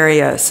Bay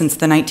Area since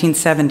the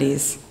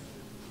 1970s.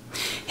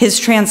 His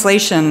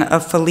translation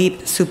of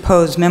Philippe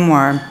Soupeau's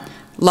memoir,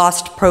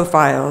 Lost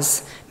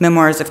Profiles,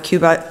 Memoirs of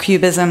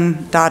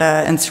Cubism,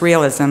 Dada, and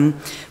Surrealism,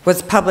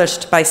 was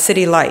published by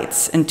City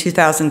Lights in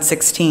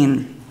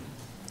 2016.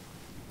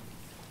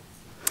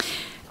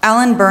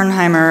 Alan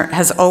Bernheimer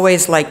has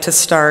always liked to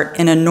start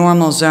in a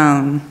normal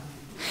zone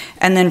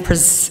and then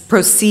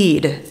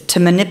proceed to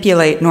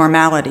manipulate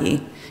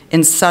normality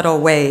in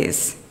subtle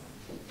ways,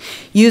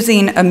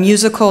 using a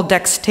musical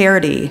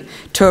dexterity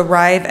to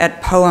arrive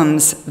at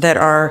poems that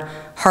are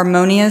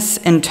harmonious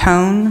in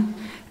tone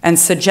and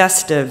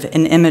suggestive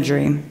in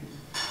imagery.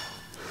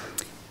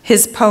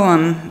 His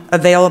poem,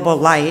 Available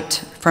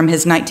Light, from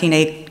his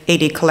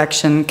 1980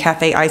 collection,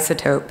 Cafe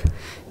Isotope,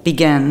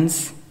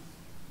 begins,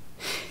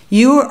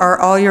 "You are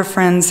all your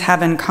friends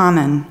have in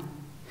common,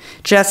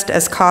 just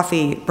as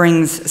coffee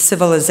brings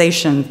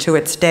civilization to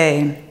its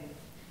day.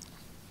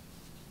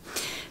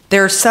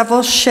 There are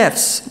several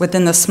shifts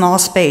within the small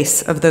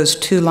space of those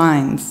 2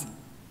 lines.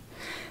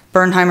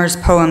 Bernheimer's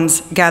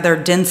poems gather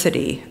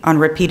density on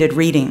repeated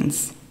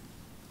readings.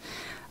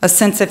 A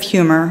sense of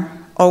humor,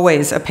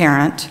 always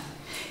apparent,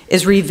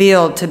 is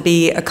revealed to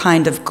be a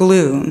kind of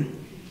glue,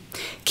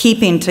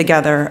 keeping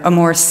together a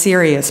more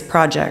serious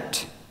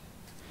project.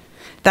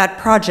 That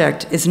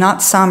project is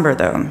not somber,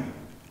 though.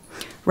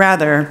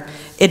 Rather,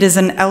 it is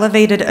an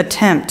elevated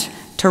attempt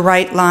to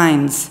write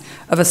lines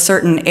of a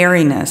certain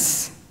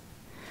airiness,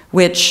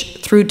 which,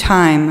 through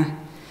time,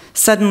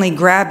 suddenly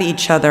grab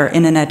each other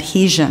in an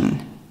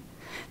adhesion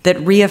that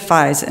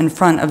reifies in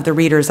front of the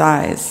reader's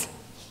eyes,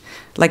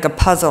 like a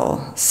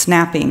puzzle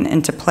snapping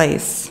into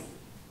place."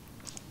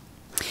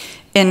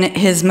 In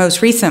his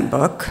most recent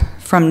book,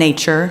 From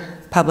Nature,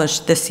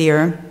 published this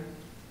year,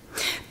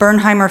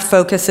 Bernheimer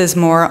focuses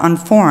more on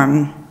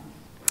form.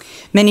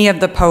 Many of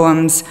the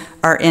poems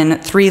are in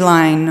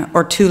 3-line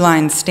or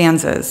 2-line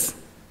stanzas.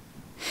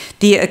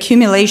 The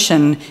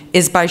accumulation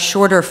is by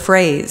shorter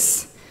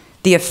phrase,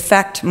 the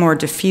effect more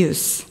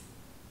diffuse.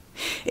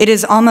 It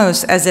is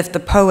almost as if the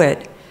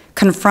poet,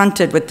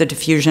 confronted with the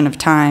diffusion of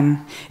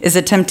time, is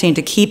attempting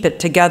to keep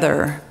it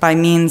together by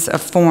means of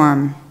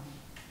form.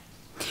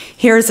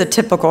 Here is a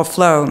typical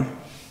flow.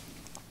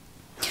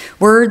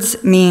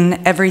 Words mean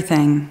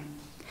everything.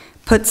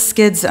 Put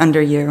skids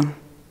under you,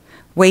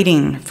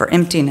 waiting for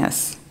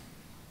emptiness.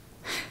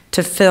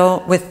 To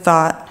fill with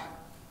thought,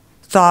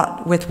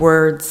 thought with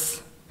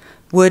words,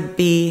 would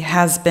be,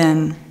 has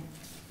been.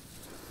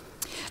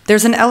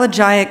 There's an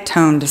elegiac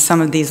tone to some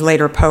of these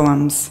later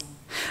poems,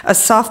 a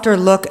softer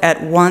look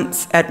at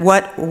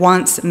what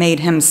once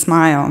made him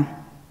smile.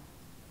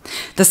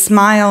 The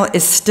smile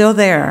is still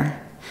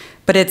there,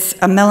 but it's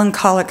a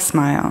melancholic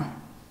smile.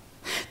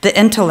 The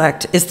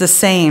intellect is the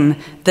same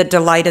that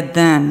delighted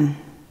then.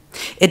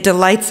 It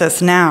delights us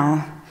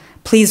now.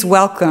 Please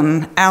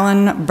welcome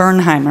Alan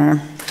Bernheimer.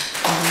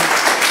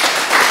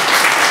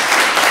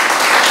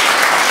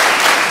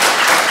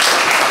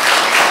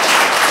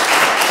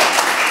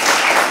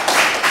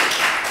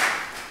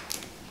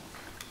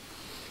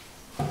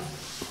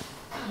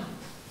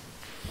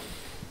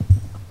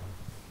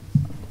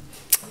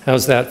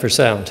 How's that for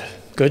sound?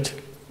 Good?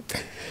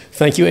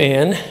 Thank you,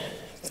 Anne.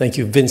 Thank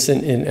you,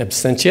 Vincent in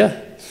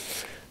absentia.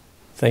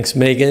 Thanks,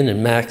 Megan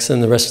and Max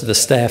and the rest of the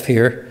staff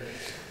here.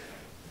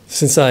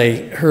 Since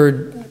I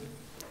heard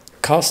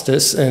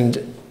Costas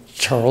and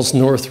Charles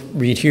North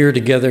read here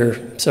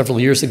together several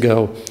years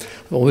ago,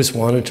 I've always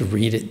wanted to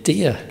read at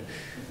DIA.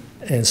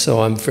 And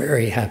so I'm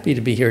very happy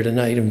to be here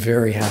tonight. I'm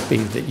very happy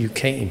that you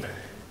came.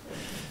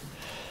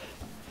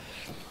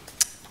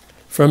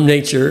 From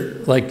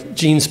Nature, like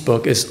Jean's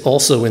book, is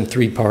also in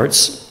 3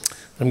 parts.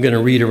 I'm going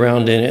to read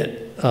around in it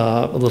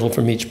a little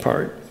from each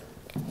part.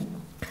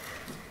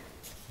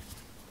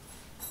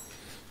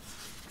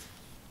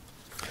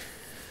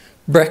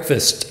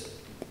 Breakfast.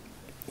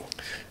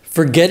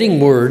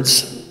 Forgetting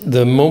words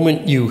the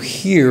moment you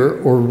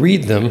hear or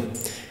read them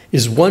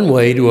is one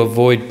way to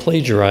avoid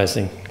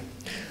plagiarizing.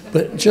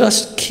 But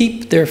just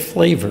keep their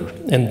flavor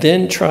and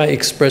then try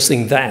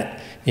expressing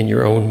that in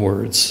your own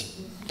words.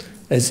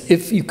 As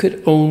if you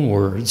could own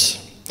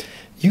words.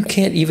 You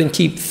can't even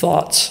keep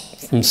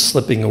thoughts from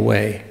slipping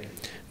away.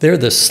 They're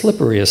the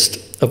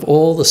slipperiest of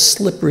all the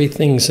slippery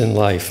things in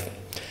life.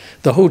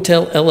 The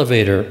hotel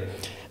elevator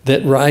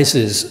that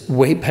rises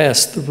way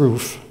past the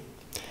roof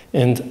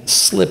and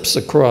slips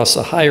across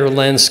a higher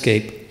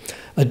landscape,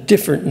 a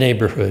different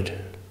neighborhood.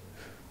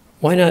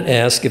 Why not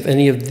ask if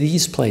any of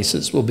these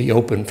places will be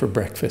open for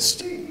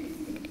breakfast?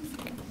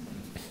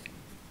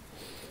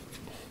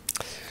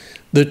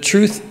 The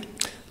truth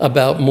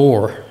about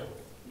more.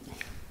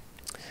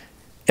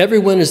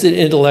 Everyone is an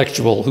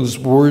intellectual whose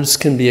words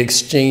can be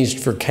exchanged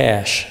for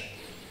cash.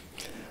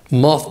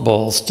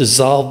 Mothballs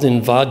dissolved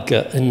in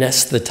vodka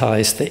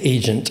anesthetize the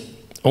agent.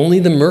 Only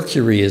the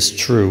mercury is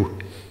true.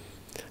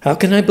 How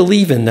can I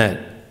believe in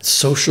that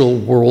social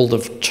world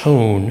of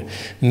tone,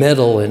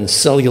 metal, and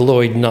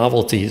celluloid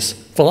novelties?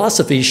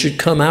 Philosophy should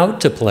come out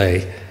to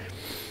play.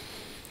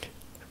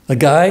 A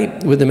guy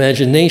with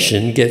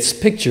imagination gets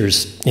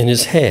pictures in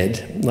his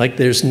head like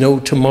there's no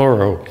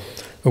tomorrow,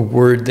 a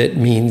word that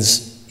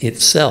means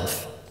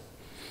itself.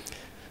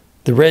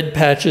 The red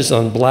patches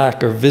on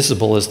black are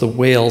visible as the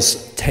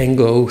whales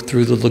tango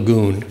through the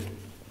lagoon.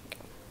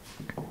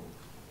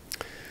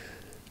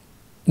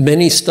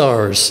 Many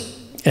stars,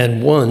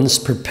 and one's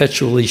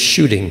perpetually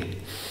shooting.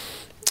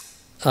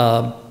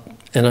 And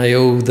I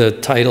owe the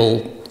title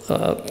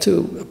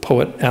to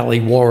poet Allie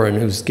Warren,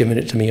 who's given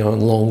it to me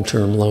on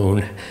long-term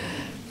loan.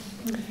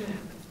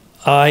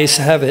 Eyes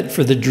have it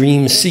for the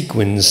dream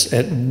sequins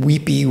at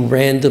weepy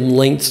random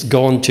lengths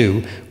gone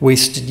to,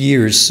 wasted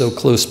years so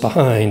close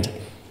behind.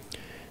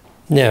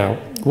 Now,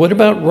 what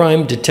about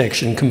rhyme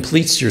detection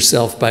completes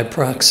yourself by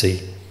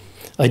proxy?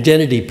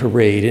 Identity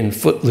parade in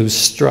footloose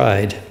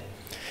stride.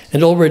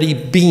 And already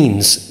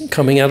beans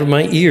coming out of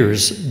my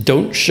ears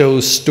don't show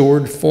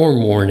stored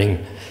form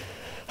warning.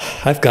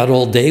 I've got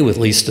all day with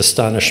least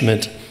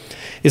astonishment.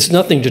 It's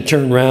nothing to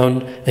turn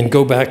round and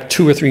go back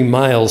 2 or 3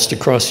 miles to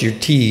cross your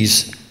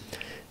T's.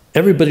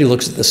 Everybody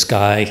looks at the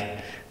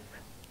sky.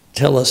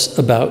 Tell us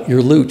about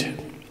your loot.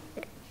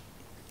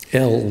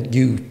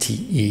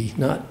 L-U-T-E,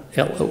 not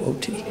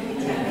L-O-O-T.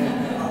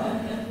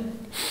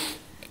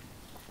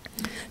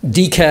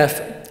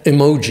 Decaf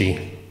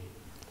emoji.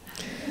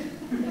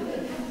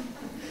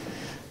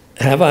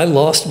 Have I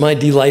lost my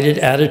delighted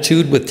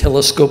attitude with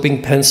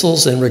telescoping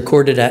pencils and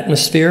recorded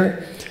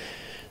atmosphere?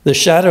 The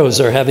shadows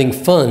are having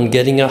fun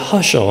getting a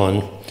hush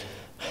on.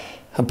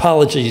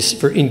 Apologies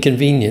for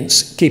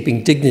inconvenience,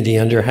 keeping dignity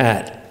under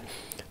hat,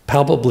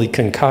 palpably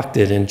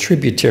concocted and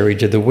tributary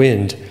to the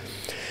wind.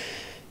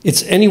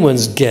 It's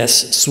anyone's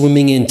guess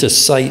swimming into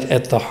sight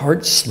at the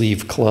Heart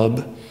Sleeve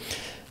Club,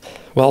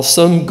 while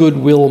some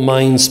goodwill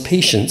minds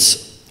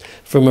patience.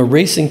 From a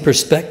racing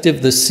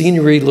perspective, the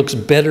scenery looks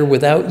better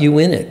without you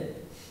in it.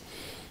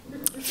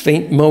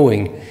 Faint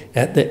mowing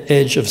at the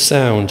edge of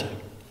sound.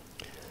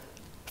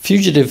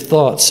 Fugitive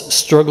thoughts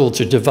struggle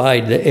to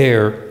divide the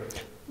air.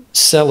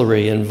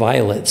 Celery and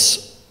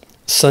violets.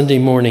 Sunday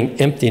morning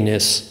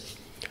emptiness.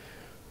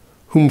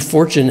 Whom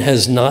fortune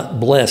has not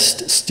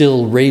blessed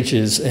still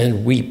rages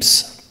and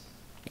weeps.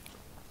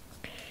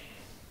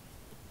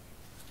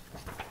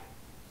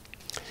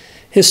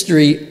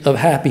 History of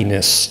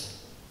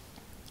happiness.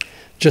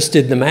 Just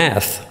did the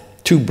math.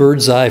 2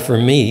 birds' eye for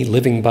me,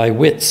 living by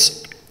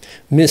wits.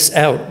 Miss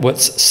out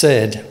what's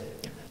said.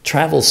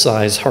 Travel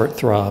size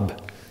heartthrob.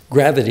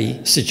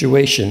 Gravity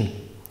situation.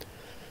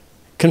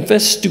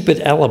 Confess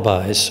stupid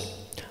alibis.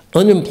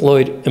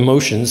 Unemployed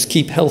emotions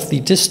keep healthy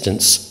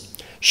distance.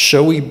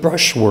 Showy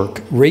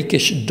brushwork,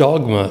 rakish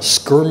dogma,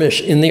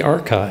 skirmish in the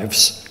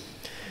archives.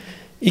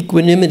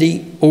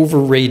 Equanimity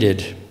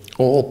overrated,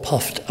 all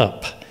puffed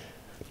up.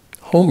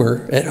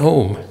 Homer at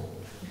home.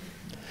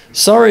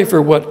 Sorry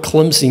for what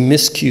clumsy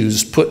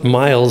miscues put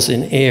miles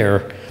in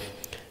air.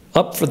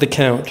 Up for the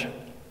count.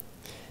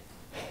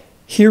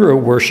 Hero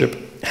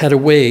worship had a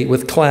way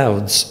with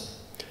clouds.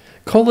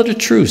 Call it a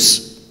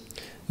truce.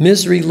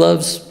 Misery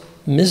loves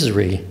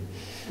misery.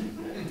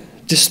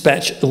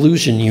 Dispatch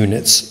illusion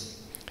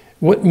units.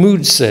 What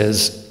mood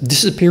says?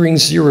 Disappearing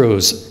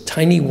zeros,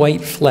 tiny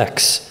white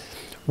flecks.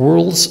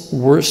 World's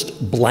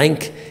worst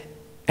blank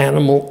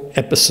animal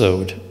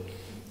episode.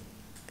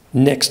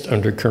 Next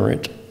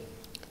undercurrent.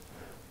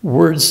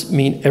 Words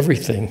mean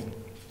everything.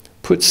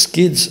 Put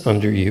skids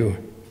under you.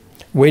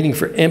 Waiting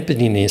for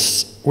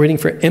emptiness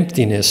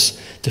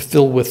to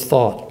fill with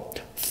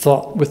thought.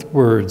 Thought with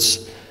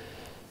words.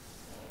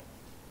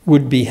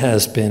 Would-be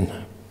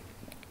has-been.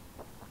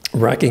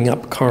 Racking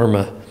up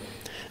karma.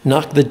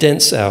 Knock the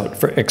dents out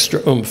for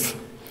extra oomph.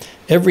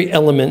 Every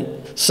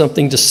element,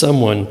 something to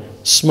someone,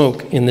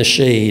 smoke in the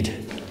shade.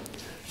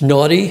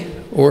 Naughty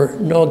or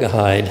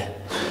naugahyde.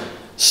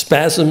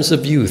 Spasms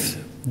of youth,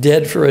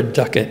 dead for a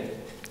ducat.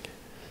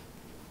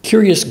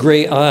 Curious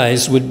gray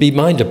eyes would be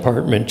my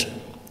department,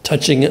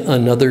 touching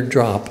another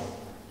drop.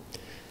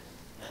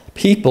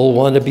 People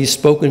want to be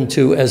spoken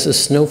to as a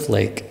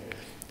snowflake.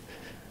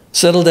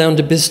 Settle down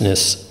to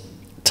business.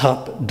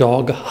 Top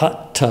dog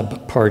hot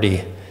tub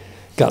party.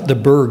 Got the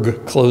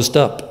Berg closed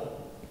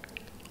up.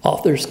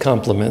 Author's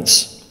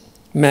compliments.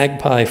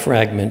 Magpie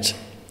fragment.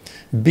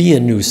 Be a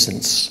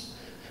nuisance.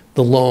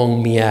 The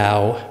long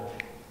meow.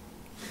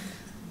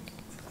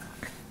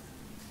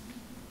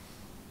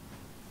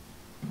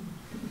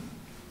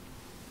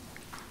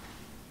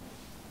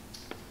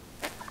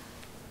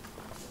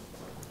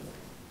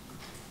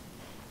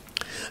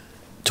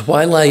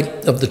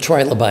 Twilight of the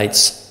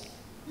Trilobites.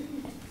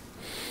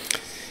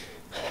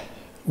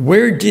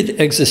 Where did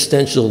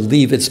existential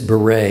leave its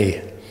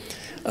beret,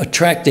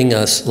 attracting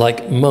us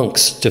like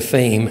monks to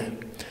fame?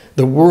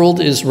 The world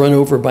is run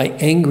over by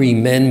angry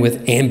men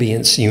with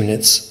ambience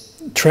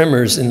units,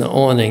 tremors in the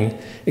awning,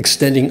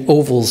 extending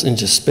ovals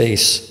into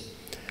space.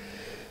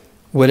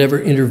 Whatever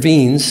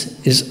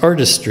intervenes is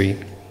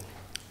artistry.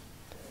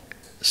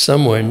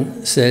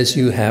 Someone says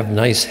you have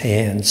nice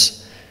hands.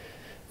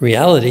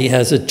 Reality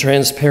has a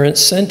transparent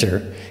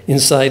center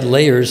inside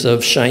layers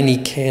of shiny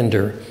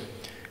candor.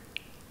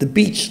 The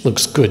beach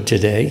looks good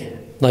today,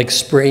 like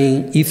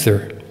spraying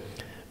ether,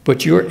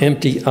 but your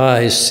empty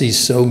eyes see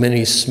so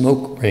many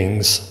smoke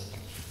rings.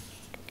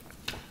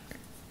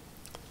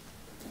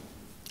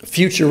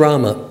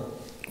 Futurama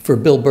for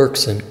Bill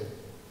Berkson.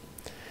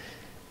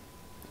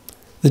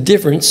 The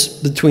difference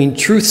between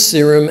truth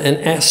serum and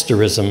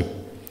asterism,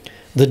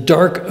 the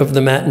dark of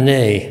the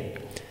matinee,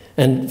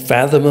 and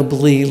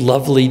fathomably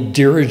lovely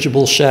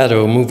dirigible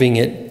shadow moving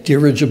at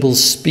dirigible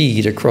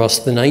speed across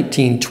the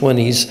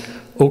 1920s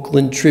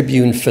Oakland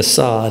Tribune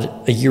facade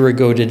a year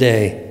ago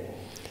today.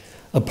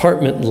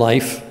 Apartment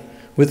life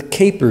with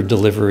caper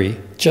delivery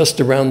just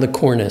around the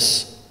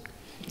cornice.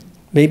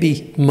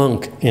 Maybe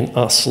Monk in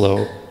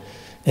Oslo,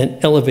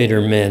 and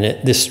elevator men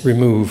at this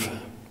remove.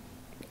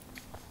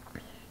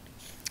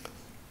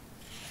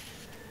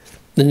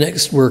 The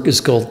next work is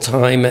called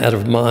Time Out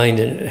of Mind,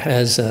 and it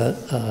has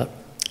an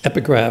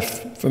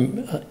epigraph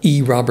from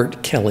E.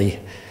 Robert Kelly.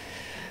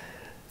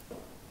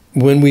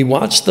 When we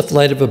watch the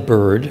flight of a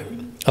bird,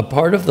 a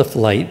part of the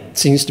flight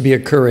seems to be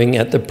occurring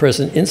at the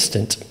present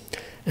instant,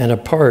 and a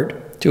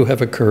part to have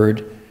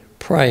occurred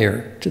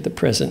prior to the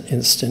present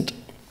instant.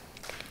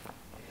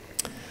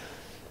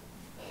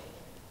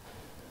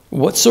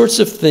 What sorts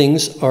of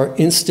things are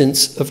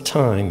instants of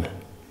time?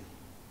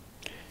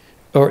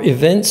 Are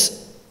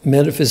events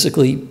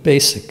metaphysically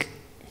basic?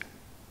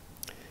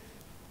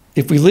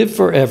 If we live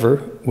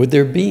forever, would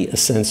there be a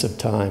sense of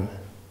time?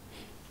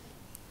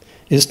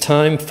 Is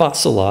time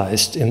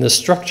fossilized in the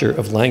structure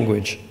of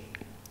language?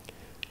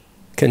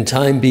 Can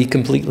time be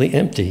completely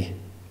empty?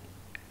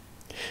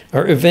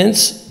 Are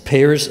events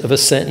pairs of a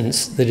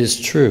sentence that is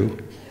true?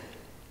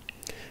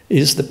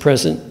 Is the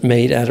present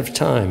made out of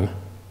time?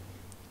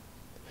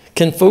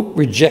 Can folk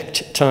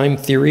reject time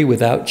theory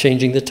without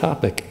changing the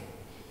topic?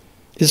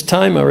 Is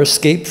time our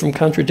escape from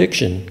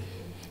contradiction?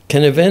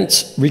 Can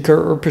events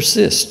recur or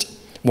persist?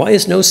 Why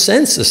is no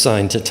sense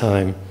assigned to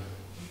time?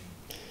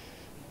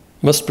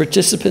 Must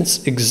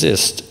participants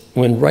exist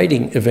when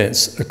writing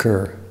events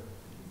occur?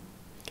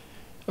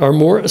 Are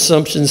more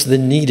assumptions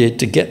than needed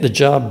to get the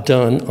job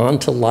done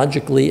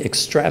ontologically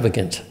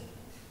extravagant?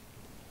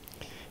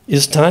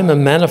 Is time a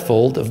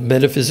manifold of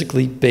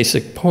metaphysically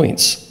basic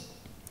points?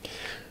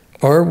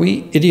 Are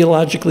we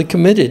ideologically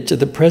committed to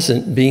the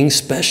present being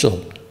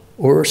special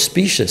or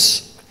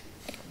specious?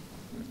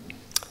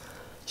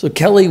 So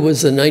Kelly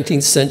was a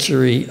 19th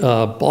century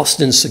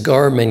Boston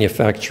cigar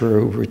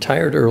manufacturer who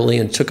retired early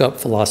and took up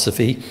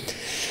philosophy.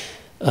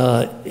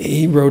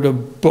 He wrote a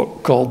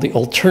book called The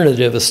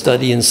Alternative, A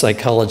Study in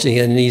Psychology,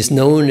 and he's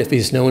known, if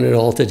he's known at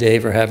all today,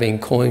 for having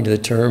coined the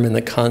term and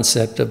the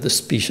concept of the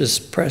specious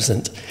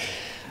present,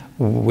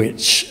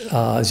 which,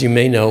 as you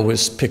may know,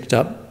 was picked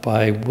up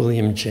by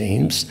William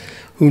James,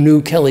 who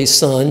knew Kelly's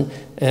son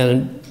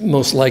and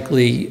most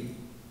likely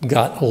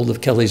got hold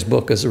of Kelly's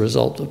book as a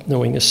result of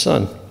knowing his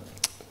son.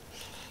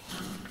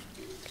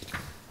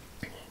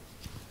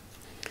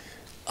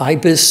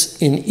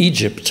 Ibis in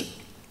Egypt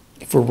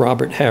for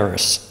Robert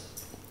Harris.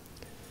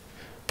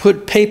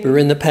 Put paper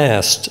in the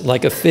past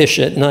like a fish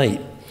at night,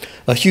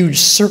 a huge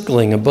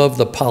circling above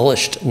the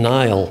polished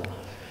Nile,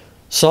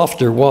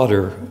 softer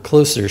water,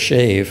 closer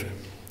shave,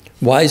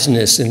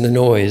 wiseness in the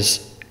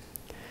noise.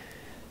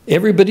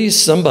 Everybody's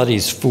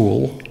somebody's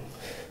fool.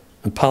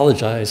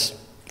 Apologize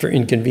for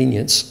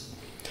inconvenience.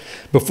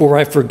 Before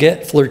I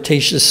forget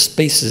flirtatious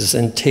spaces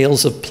and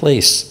tales of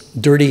place,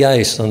 dirty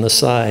ice on the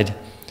side.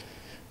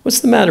 What's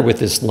the matter with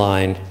this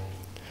line?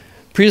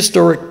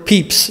 Prehistoric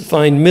peeps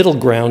find middle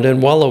ground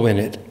and wallow in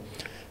it.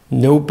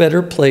 No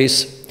better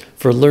place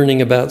for learning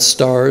about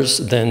stars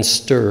than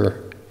stir.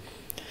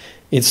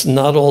 It's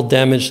not all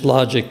damaged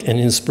logic and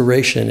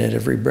inspiration at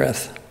every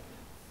breath.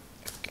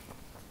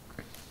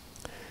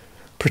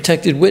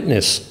 Protected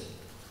witness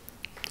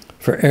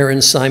for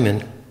Aaron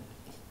Simon.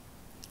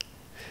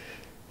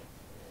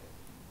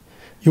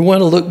 You want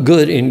to look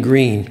good in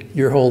green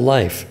your whole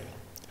life,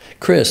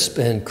 crisp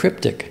and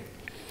cryptic.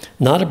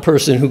 Not a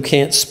person who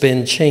can't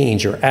spend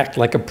change or act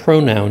like a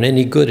pronoun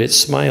any good at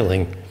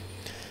smiling.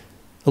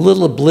 A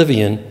little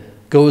oblivion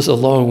goes a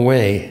long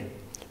way,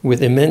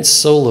 with immense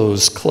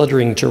solos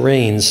cluttering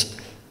terrains,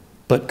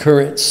 but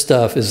current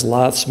stuff is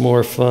lots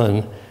more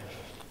fun.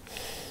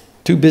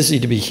 Too busy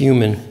to be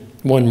human,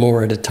 one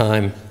more at a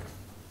time.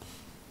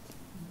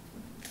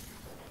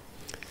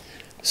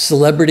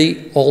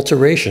 Celebrity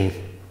alteration.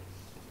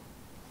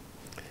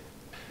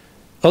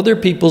 Other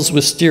people's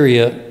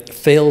wisteria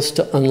fails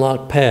to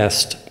unlock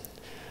past.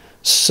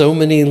 So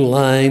many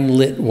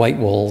lime-lit white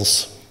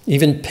walls.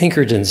 Even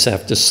Pinkertons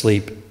have to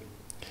sleep.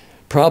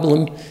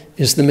 Problem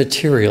is the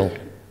material.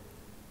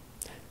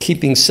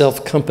 Keeping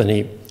self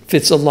company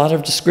fits a lot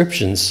of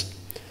descriptions.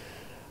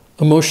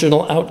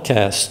 Emotional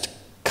outcast,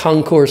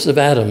 concourse of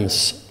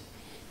atoms.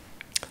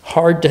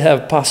 Hard to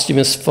have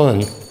posthumous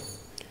fun.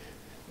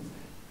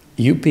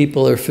 You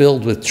people are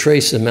filled with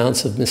trace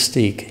amounts of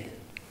mystique.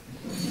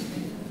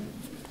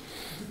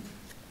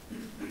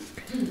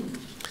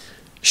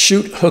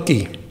 Shoot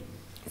hooky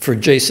for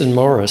Jason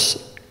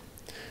Morris.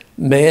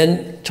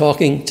 Man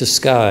talking to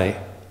sky.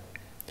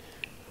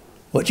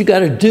 What you got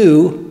to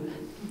do,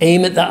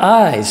 aim at the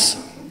eyes.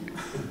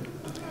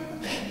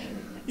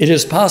 It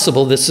is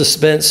possible that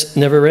suspense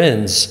never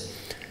ends.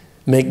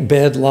 Make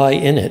bed lie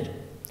in it.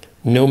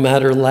 No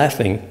matter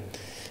laughing.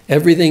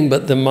 Everything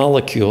but the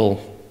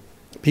molecule.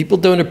 People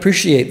don't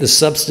appreciate the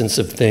substance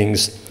of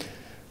things.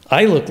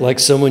 I look like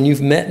someone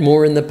you've met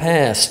more in the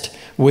past,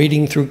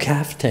 wading through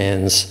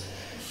caftans,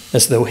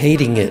 as though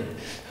hating it,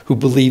 who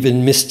believe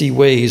in misty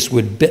ways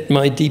would bet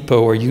my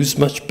depot or use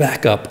much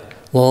backup,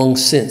 long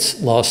since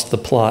lost the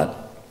plot.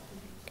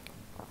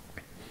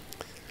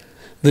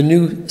 The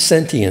new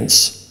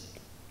sentience.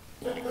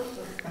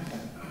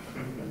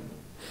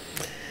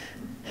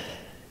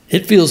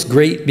 It feels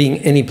great being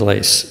any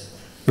place,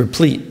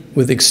 replete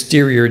with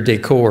exterior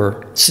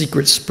decor,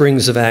 secret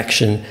springs of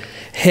action,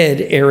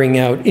 head airing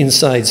out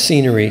inside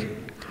scenery.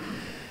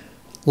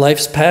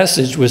 Life's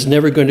passage was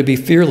never going to be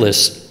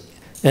fearless,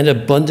 and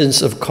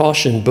abundance of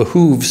caution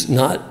behooves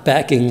not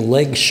backing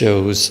leg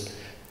shows.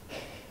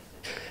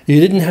 You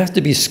didn't have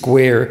to be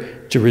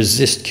square to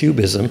resist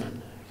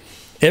cubism.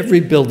 Every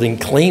building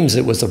claims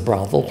it was a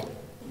brothel.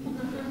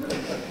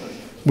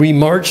 We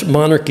march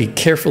monarchy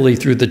carefully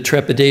through the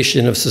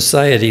trepidation of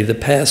society, the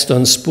past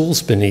on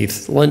spools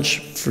beneath, lunch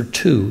for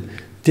 2,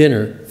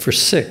 dinner for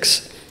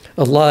 6,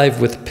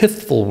 alive with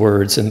pithful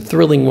words and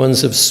thrilling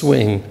ones of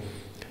swing.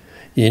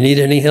 You need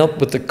any help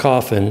with the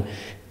coffin,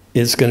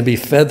 it's going to be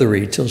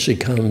feathery till she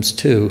comes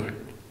to.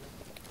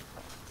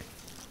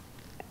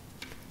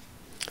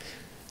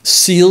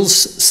 Seals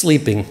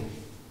sleeping.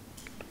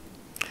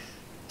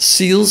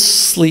 Seals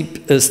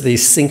sleep as they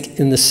sink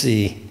in the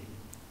sea.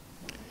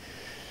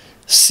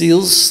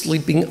 Seals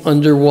sleeping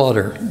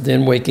underwater,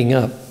 then waking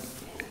up.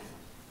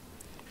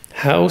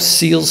 How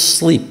seals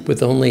sleep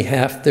with only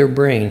half their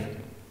brain.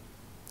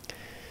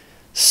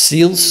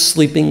 Seals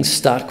sleeping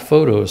stock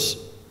photos.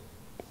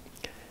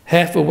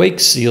 Half-awake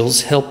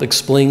seals help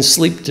explain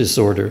sleep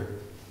disorder.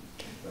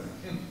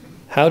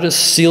 How does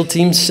SEAL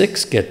Team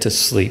 6 get to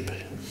sleep?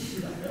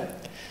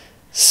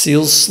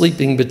 Seals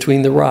sleeping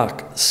between the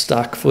rock,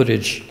 stock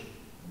footage.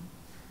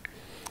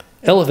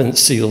 Elephant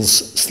seals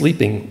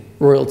sleeping,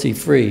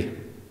 royalty-free.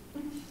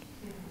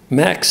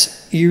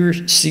 Max ear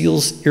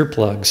seals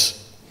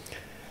earplugs.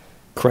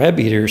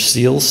 Crab-eater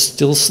seals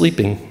still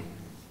sleeping.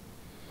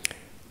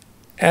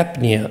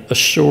 Apnea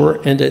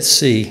ashore and at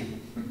sea.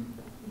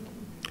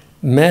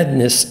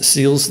 Madness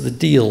seals the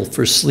deal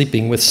for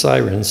sleeping with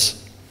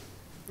sirens.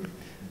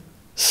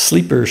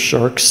 Sleeper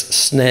sharks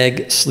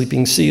snag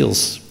sleeping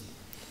seals.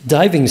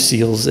 Diving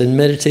seals and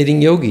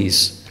meditating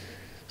yogis.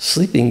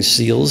 Sleeping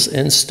seals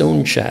and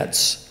stone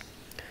chats.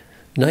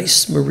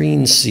 Nice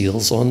marine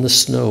seals on the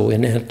snow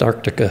in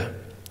Antarctica.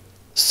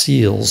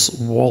 Seals,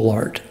 wall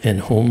art,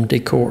 and home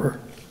decor.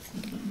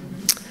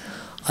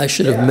 I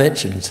should have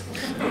mentioned,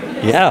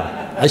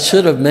 I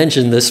should have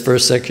mentioned this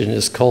first section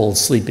is called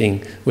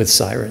Sleeping with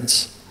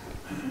Sirens.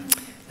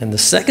 And the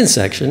second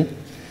section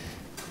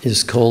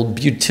is called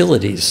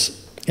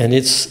Butilities, and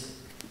it's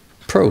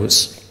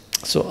prose.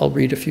 So I'll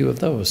read a few of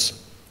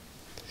those.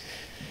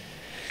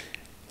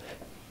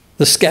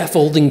 The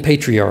Scaffolding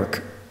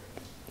Patriarch.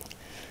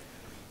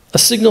 A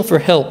signal for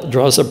help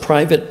draws a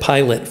private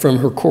pilot from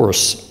her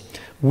course.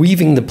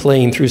 Weaving the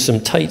plane through some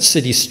tight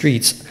city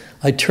streets,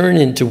 I turn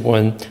into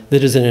one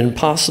that is an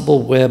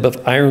impossible web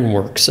of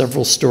ironwork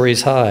several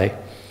stories high.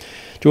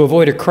 To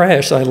avoid a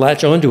crash, I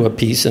latch onto a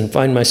piece and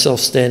find myself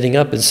standing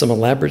up in some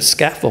elaborate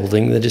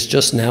scaffolding that is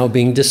just now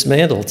being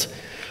dismantled.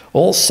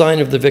 All sign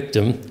of the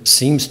victim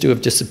seems to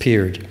have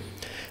disappeared.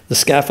 The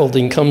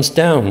scaffolding comes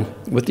down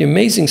with the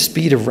amazing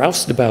speed of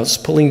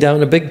roustabouts pulling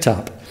down a big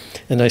top,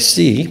 and I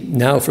see,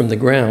 now from the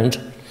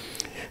ground,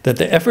 that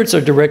the efforts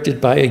are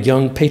directed by a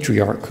young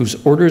patriarch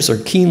whose orders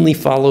are keenly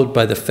followed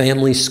by the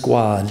family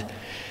squad.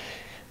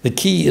 The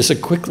key is a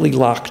quickly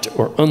locked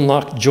or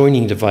unlocked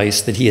joining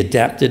device that he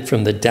adapted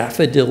from the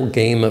daffodil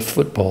game of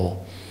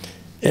football.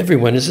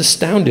 Everyone is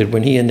astounded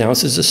when he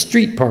announces a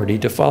street party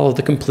to follow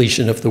the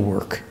completion of the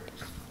work.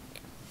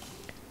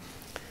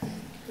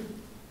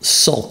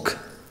 Sulk.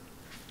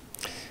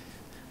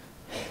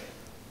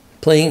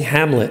 Playing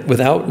Hamlet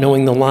without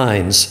knowing the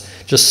lines,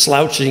 just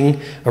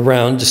slouching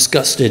around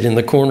disgusted in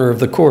the corner of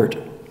the court.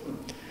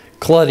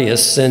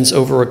 Claudius sends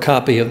over a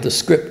copy of the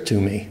script to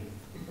me.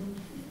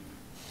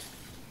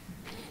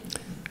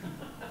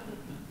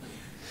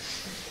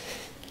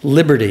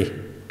 Liberty.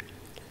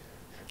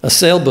 A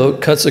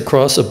sailboat cuts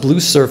across a blue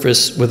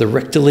surface with a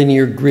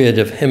rectilinear grid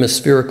of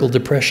hemispherical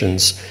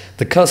depressions,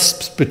 the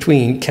cusps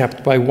between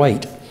capped by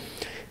white.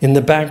 In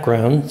the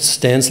background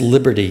stands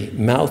Liberty,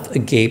 mouth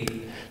agape,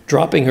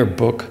 dropping her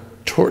book,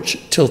 torch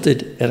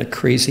tilted at a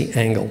crazy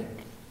angle.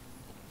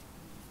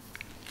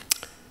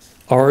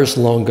 Ars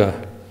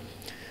longa.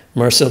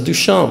 Marcel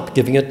Duchamp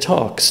giving a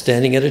talk,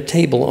 standing at a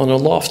table on a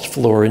loft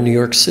floor in New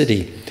York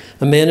City.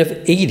 A man of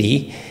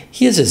 80,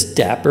 he is as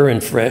dapper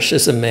and fresh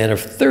as a man of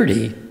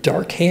 30,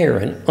 dark hair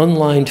and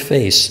unlined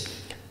face.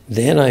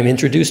 Then I'm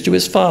introduced to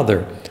his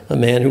father, a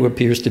man who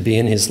appears to be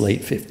in his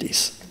late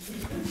 50s.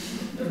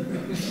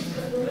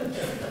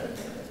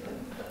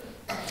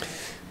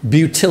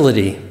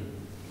 Butility.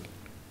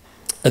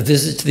 A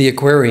visit to the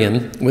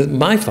aquarium with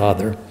my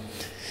father.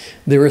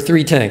 There are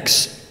 3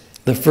 tanks.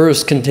 The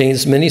first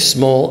contains many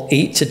small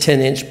 8 to 10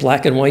 inch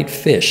black and white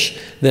fish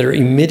that are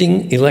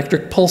emitting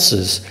electric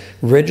pulses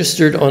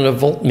registered on a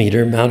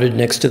voltmeter mounted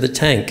next to the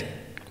tank.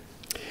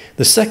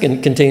 The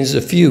second contains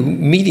a few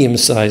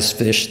medium-sized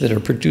fish that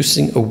are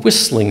producing a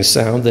whistling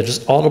sound that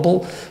is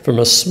audible from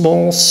a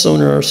small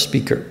sonar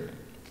speaker.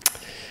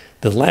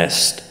 The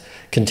last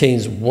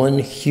contains one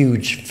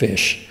huge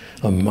fish,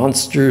 a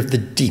monster of the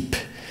deep,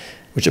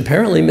 which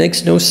apparently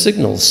makes no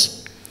signals.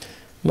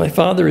 My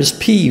father is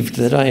peeved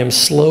that I am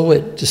slow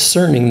at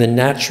discerning the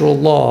natural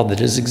law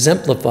that is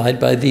exemplified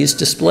by these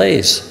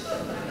displays.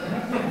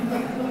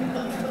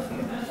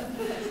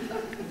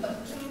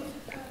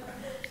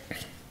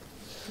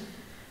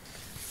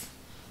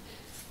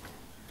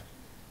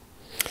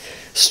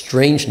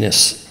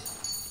 Strangeness.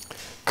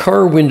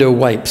 Car window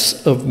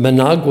wipes of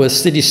Managua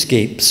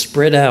cityscape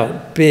spread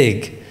out,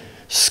 big,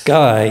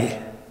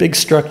 sky, big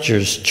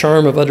structures,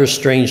 charm of utter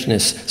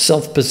strangeness,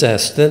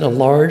 self-possessed, then a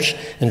large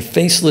and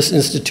faceless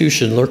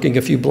institution lurking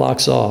a few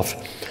blocks off.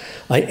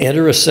 I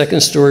enter a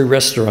second-story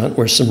restaurant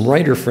where some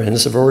writer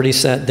friends have already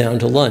sat down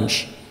to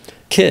lunch.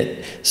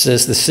 Kit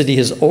says the city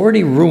has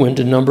already ruined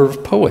a number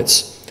of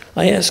poets.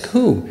 I ask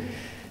who,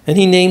 and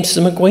he names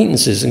some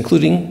acquaintances,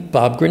 including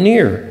Bob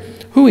Grenier,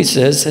 who, he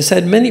says, has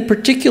had many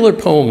particular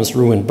poems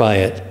ruined by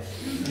it.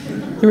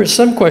 There is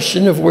some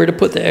question of where to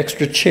put the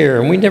extra chair,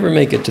 and we never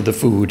make it to the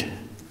food.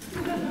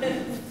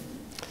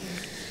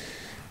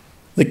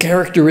 The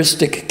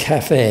Characteristic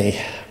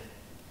Cafe.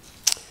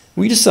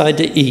 We decide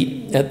to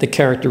eat at the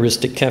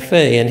Characteristic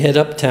Cafe and head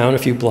uptown a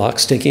few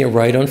blocks, taking a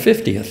right on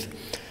 50th.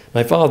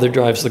 My father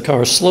drives the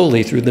car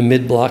slowly through the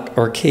mid-block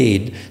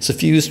arcade,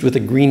 suffused with a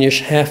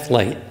greenish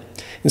half-light.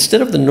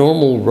 Instead of the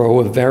normal row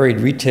of varied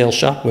retail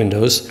shop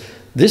windows,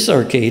 this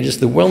arcade is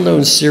the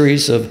well-known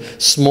series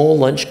of small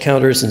lunch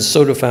counters and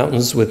soda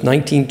fountains with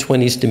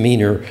 1920s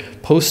demeanor,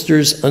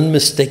 posters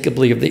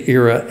unmistakably of the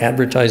era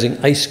advertising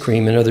ice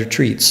cream and other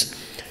treats.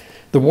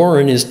 The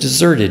Warren is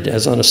deserted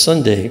as on a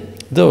Sunday,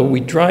 though we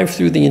drive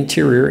through the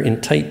interior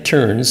in tight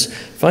turns,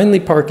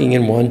 finally parking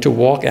in one to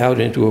walk out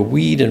into a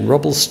weed and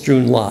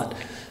rubble-strewn lot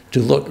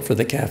to look for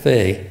the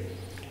cafe.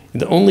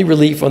 The only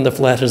relief on the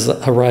flat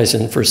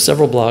horizon for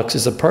several blocks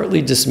is a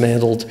partly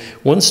dismantled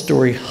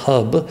one-story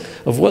hub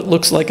of what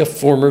looks like a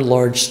former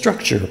large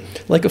structure,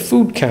 like a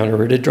food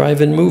counter at a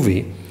drive-in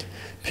movie.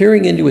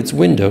 Peering into its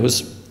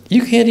windows,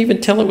 you can't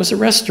even tell it was a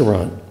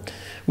restaurant.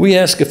 We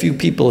asked a few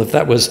people if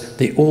that was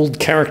the old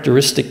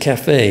characteristic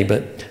cafe,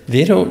 but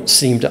they don't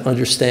seem to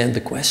understand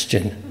the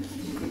question.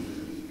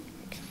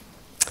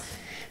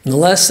 And the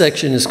last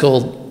section is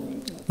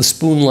called the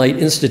Spoonlight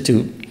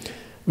Institute,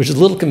 which is a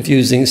little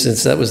confusing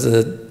since that was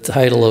the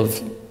title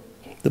of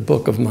the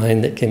book of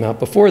mine that came out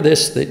before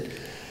this that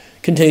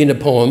contained a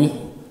poem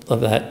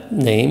of that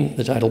name,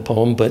 the title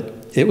poem,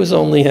 but it was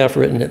only half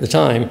written at the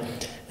time,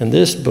 and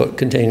this book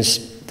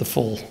contains the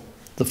full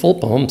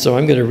poem, so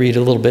I'm going to read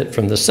a little bit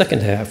from the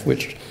second half,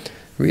 which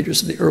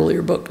readers of the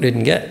earlier book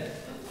didn't get.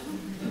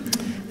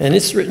 And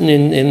it's written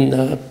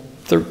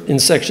in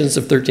sections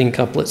of 13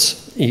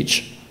 couplets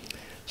each,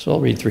 so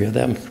I'll read 3 of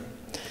them.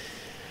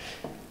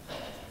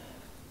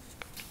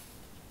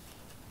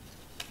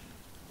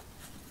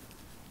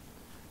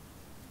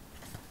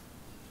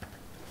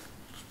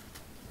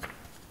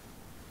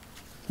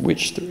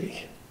 Which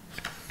 3?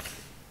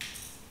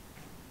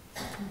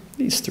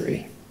 These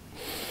 3.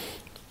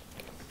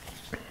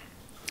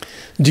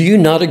 Do you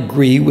not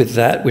agree with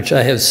that which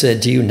I have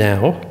said to you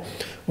now?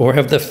 Or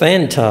have the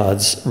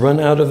fantods run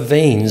out of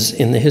veins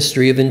in the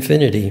history of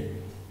infinity?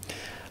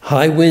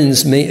 High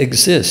winds may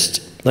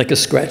exist like a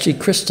scratchy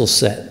crystal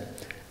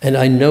set, and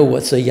I know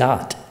what's a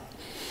yacht.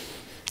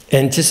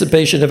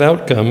 Anticipation of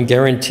outcome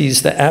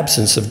guarantees the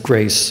absence of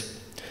grace.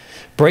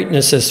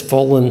 Brightness has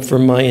fallen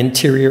from my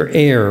interior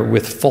air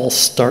with false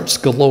starts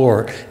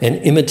galore and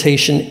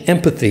imitation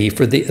empathy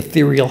for the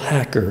ethereal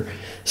hacker,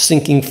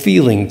 sinking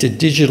feeling to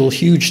digital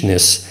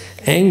hugeness,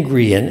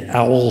 angry and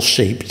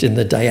owl-shaped in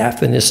the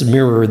diaphanous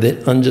mirror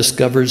that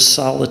undiscovers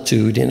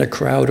solitude in a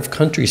crowd of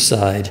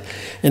countryside,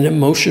 an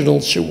emotional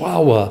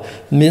chihuahua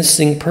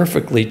mincing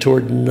perfectly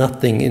toward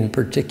nothing in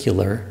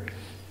particular.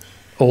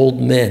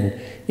 Old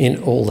men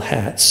in old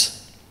hats.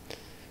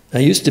 I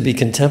used to be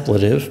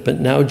contemplative, but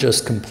now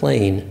just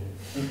complain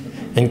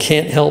and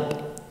can't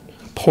help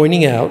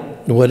pointing out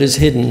what is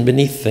hidden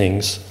beneath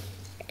things.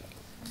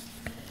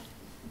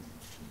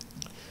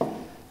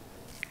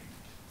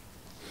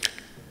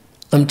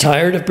 I'm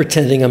tired of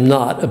pretending I'm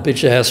not a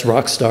bitch-ass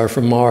rock star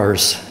from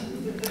Mars,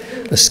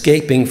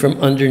 escaping from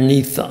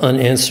underneath the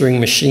unanswering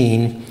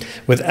machine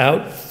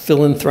without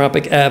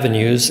philanthropic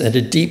avenues and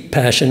a deep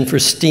passion for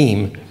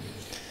steam.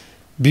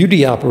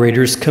 Beauty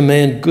operators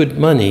command good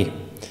money,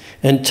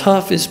 and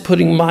tough is,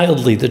 putting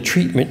mildly, the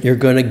treatment you're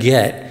going to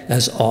get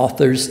as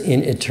authors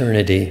in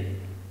eternity.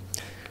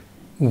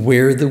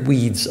 Where the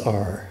weeds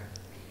are.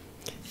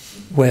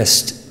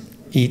 West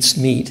eats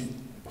meat.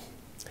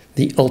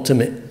 The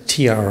ultimate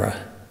tiara.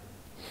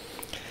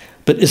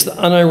 But is the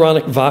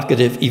unironic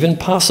vocative even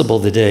possible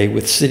today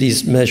with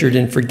cities measured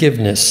in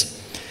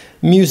forgiveness?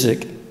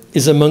 Music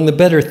is among the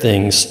better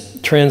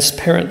things,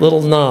 transparent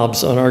little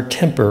knobs on our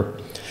temper,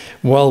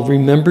 while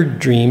remembered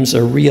dreams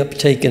are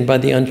reuptaken by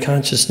the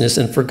unconsciousness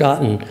and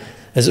forgotten,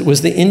 as it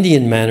was the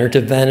Indian manner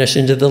to vanish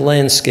into the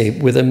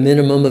landscape with a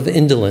minimum of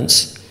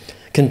indolence,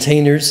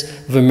 containers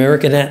of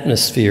American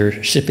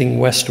atmosphere shipping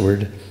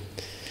westward.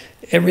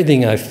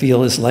 Everything I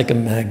feel is like a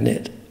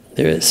magnet.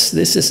 This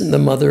isn't the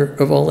mother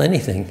of all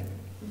anything.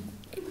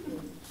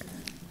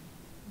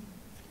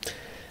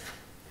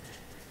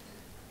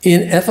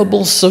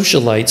 Ineffable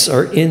socialites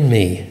are in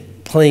me,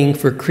 playing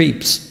for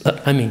keeps,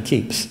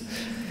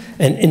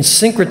 and in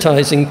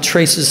syncretizing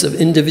traces of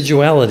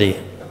individuality.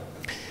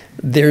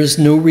 There's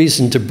no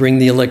reason to bring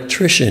the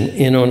electrician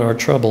in on our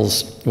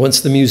troubles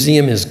once the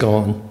museum is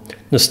gone.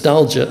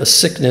 Nostalgia, a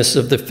sickness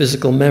of the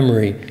physical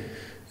memory,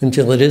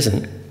 until it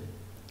isn't.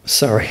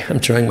 Sorry, I'm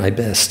trying my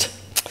best.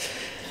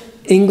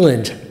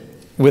 England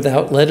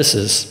without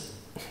lettuces.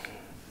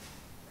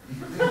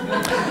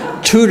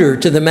 Tudor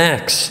to the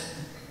max.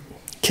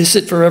 Kiss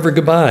it forever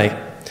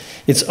goodbye.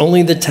 It's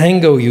only the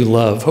tango you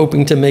love,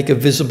 hoping to make a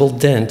visible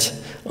dent,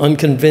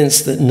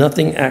 unconvinced that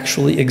nothing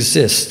actually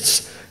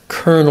exists.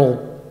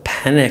 Kernel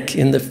panic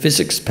in the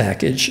physics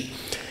package.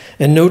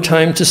 And no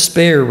time to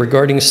spare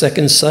regarding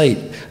second sight,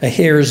 a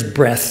hair's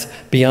breadth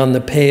beyond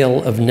the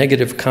pale of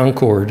negative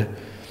concord.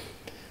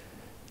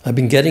 I've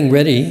been getting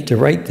ready to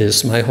write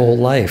this my whole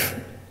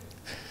life.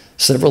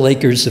 Several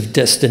acres of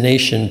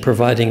destination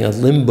providing a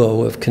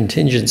limbo of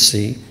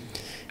contingency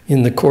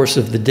in the course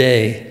of the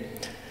day.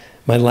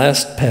 My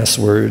last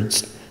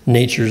passwords,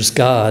 nature's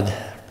God.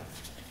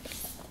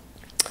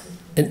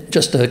 And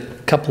just a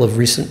couple of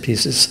recent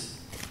pieces.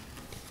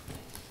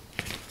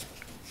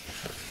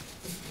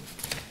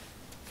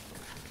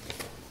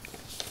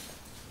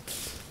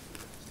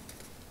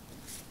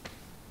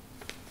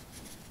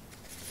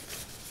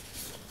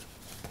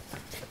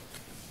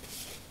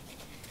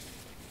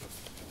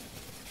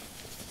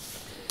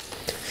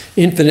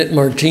 Infinite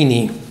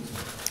Martini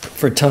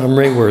for Tom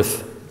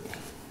Rayworth.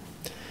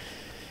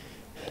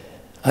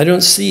 I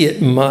don't see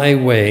it my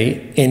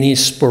way any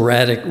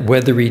sporadic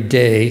weathery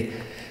day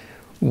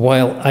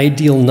while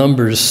ideal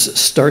numbers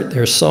start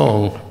their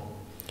song.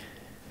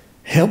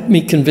 Help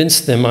me convince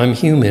them I'm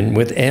human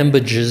with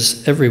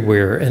ambages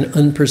everywhere and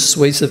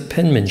unpersuasive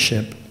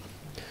penmanship.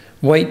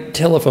 White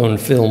telephone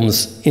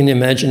films in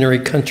imaginary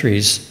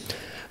countries,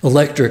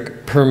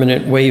 electric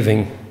permanent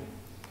waving.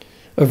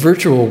 A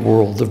virtual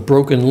world of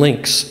broken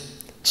links,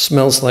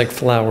 smells like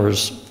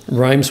flowers,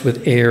 rhymes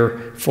with air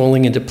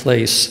falling into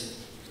place.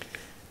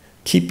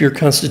 Keep your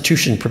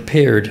constitution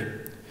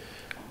prepared.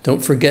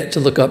 Don't forget to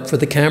look up for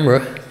the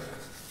camera.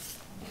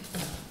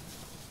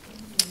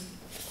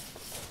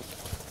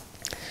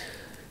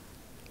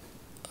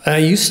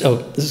 This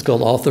is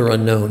called Author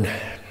Unknown.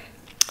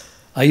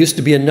 I used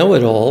to be a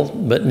know-it-all,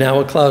 but now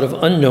a cloud of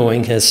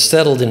unknowing has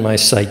settled in my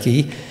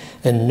psyche,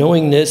 and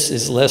knowingness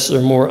is less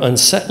or more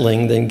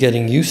unsettling than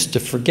getting used to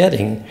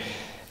forgetting.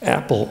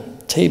 Apple,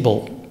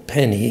 table,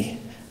 penny,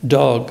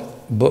 dog,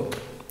 book,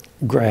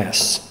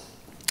 grass.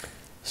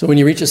 So when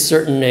you reach a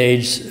certain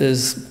age,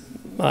 as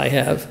I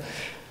have,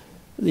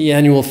 the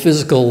annual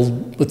physical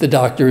with the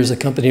doctor is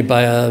accompanied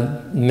by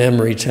a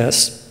memory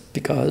test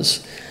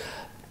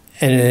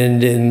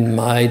and in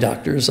my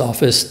doctor's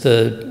office,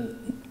 the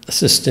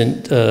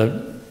assistant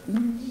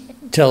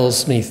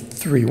tells me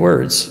 3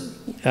 words,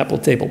 apple,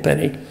 table,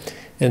 penny.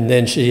 And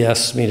then she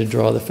asks me to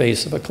draw the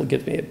face of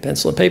give me a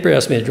pencil and paper,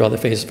 asks me to draw the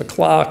face of a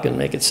clock and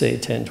make it say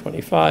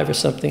 10:25 or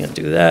something. I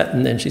do that.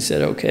 And then she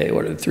said, okay,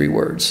 what are the 3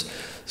 words?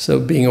 So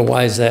being a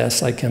wise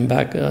ass, I come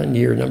back on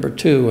year number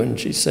 2 and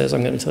she says,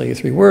 I'm going to tell you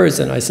 3 words.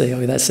 And I say,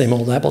 oh, that same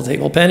old apple,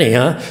 table, penny,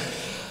 huh?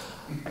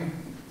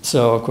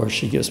 So, of course,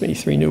 she gives me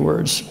 3 new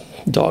words.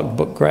 Dog,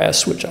 book,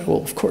 grass, which I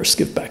will, of course,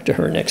 give back to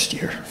her next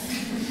year.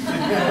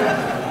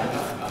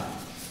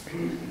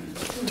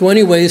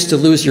 20 ways to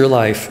lose your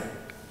life.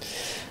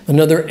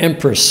 Another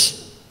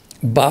empress.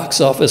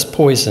 Box office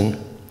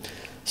poison.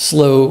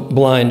 Slow,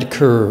 blind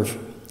curve.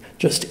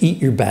 Just eat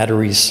your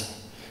batteries.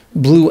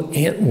 Blue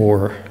ant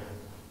war.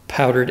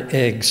 Powdered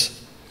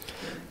eggs.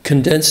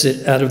 Condense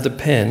it out of the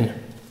pen.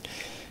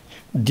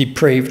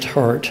 Depraved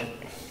heart.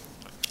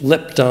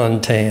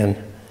 Lepton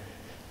tan.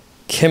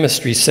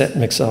 Chemistry set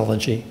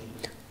mixology,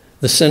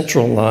 the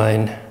central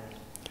line,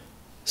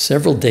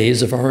 several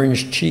days of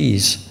orange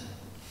cheese,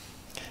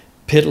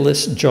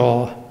 pitiless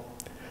jaw,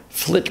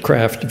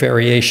 Flitcraft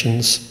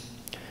variations,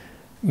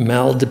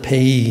 mal de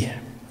pays,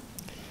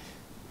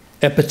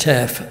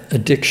 epitaph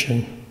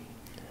addiction,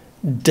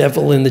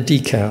 devil in the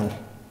decal,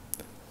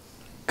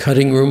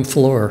 cutting room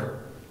floor,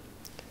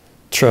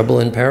 trouble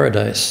in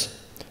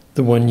paradise,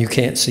 the one you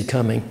can't see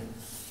coming.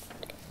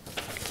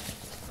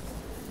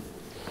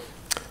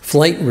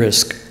 Flight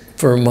risk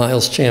for a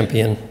Miles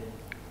champion.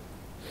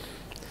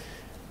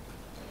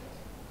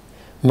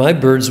 My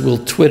birds will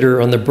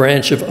twitter on the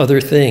branch of other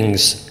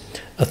things,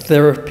 a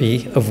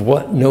therapy of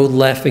what no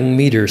laughing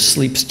meter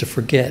sleeps to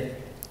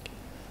forget.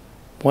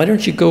 Why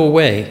don't you go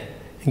away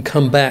and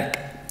come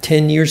back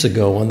 10 years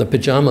ago on the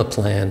pajama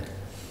plan?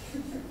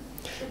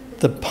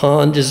 The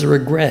pond is a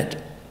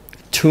regret,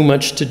 too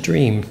much to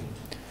dream.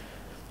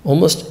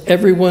 Almost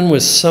everyone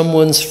was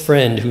someone's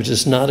friend who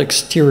does not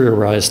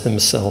exteriorize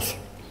themselves.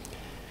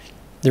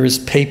 There is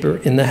paper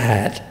in the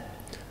hat,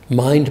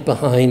 mind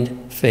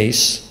behind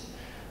face,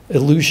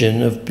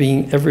 illusion of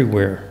being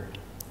everywhere.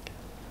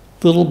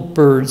 Little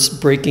birds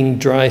breaking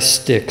dry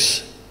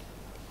sticks.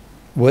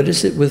 What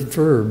is it with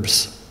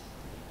verbs?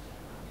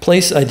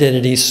 Place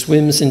identity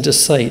swims into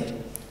sight,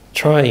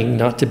 trying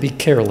not to be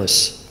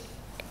careless.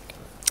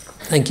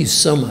 Thank you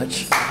so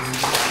much.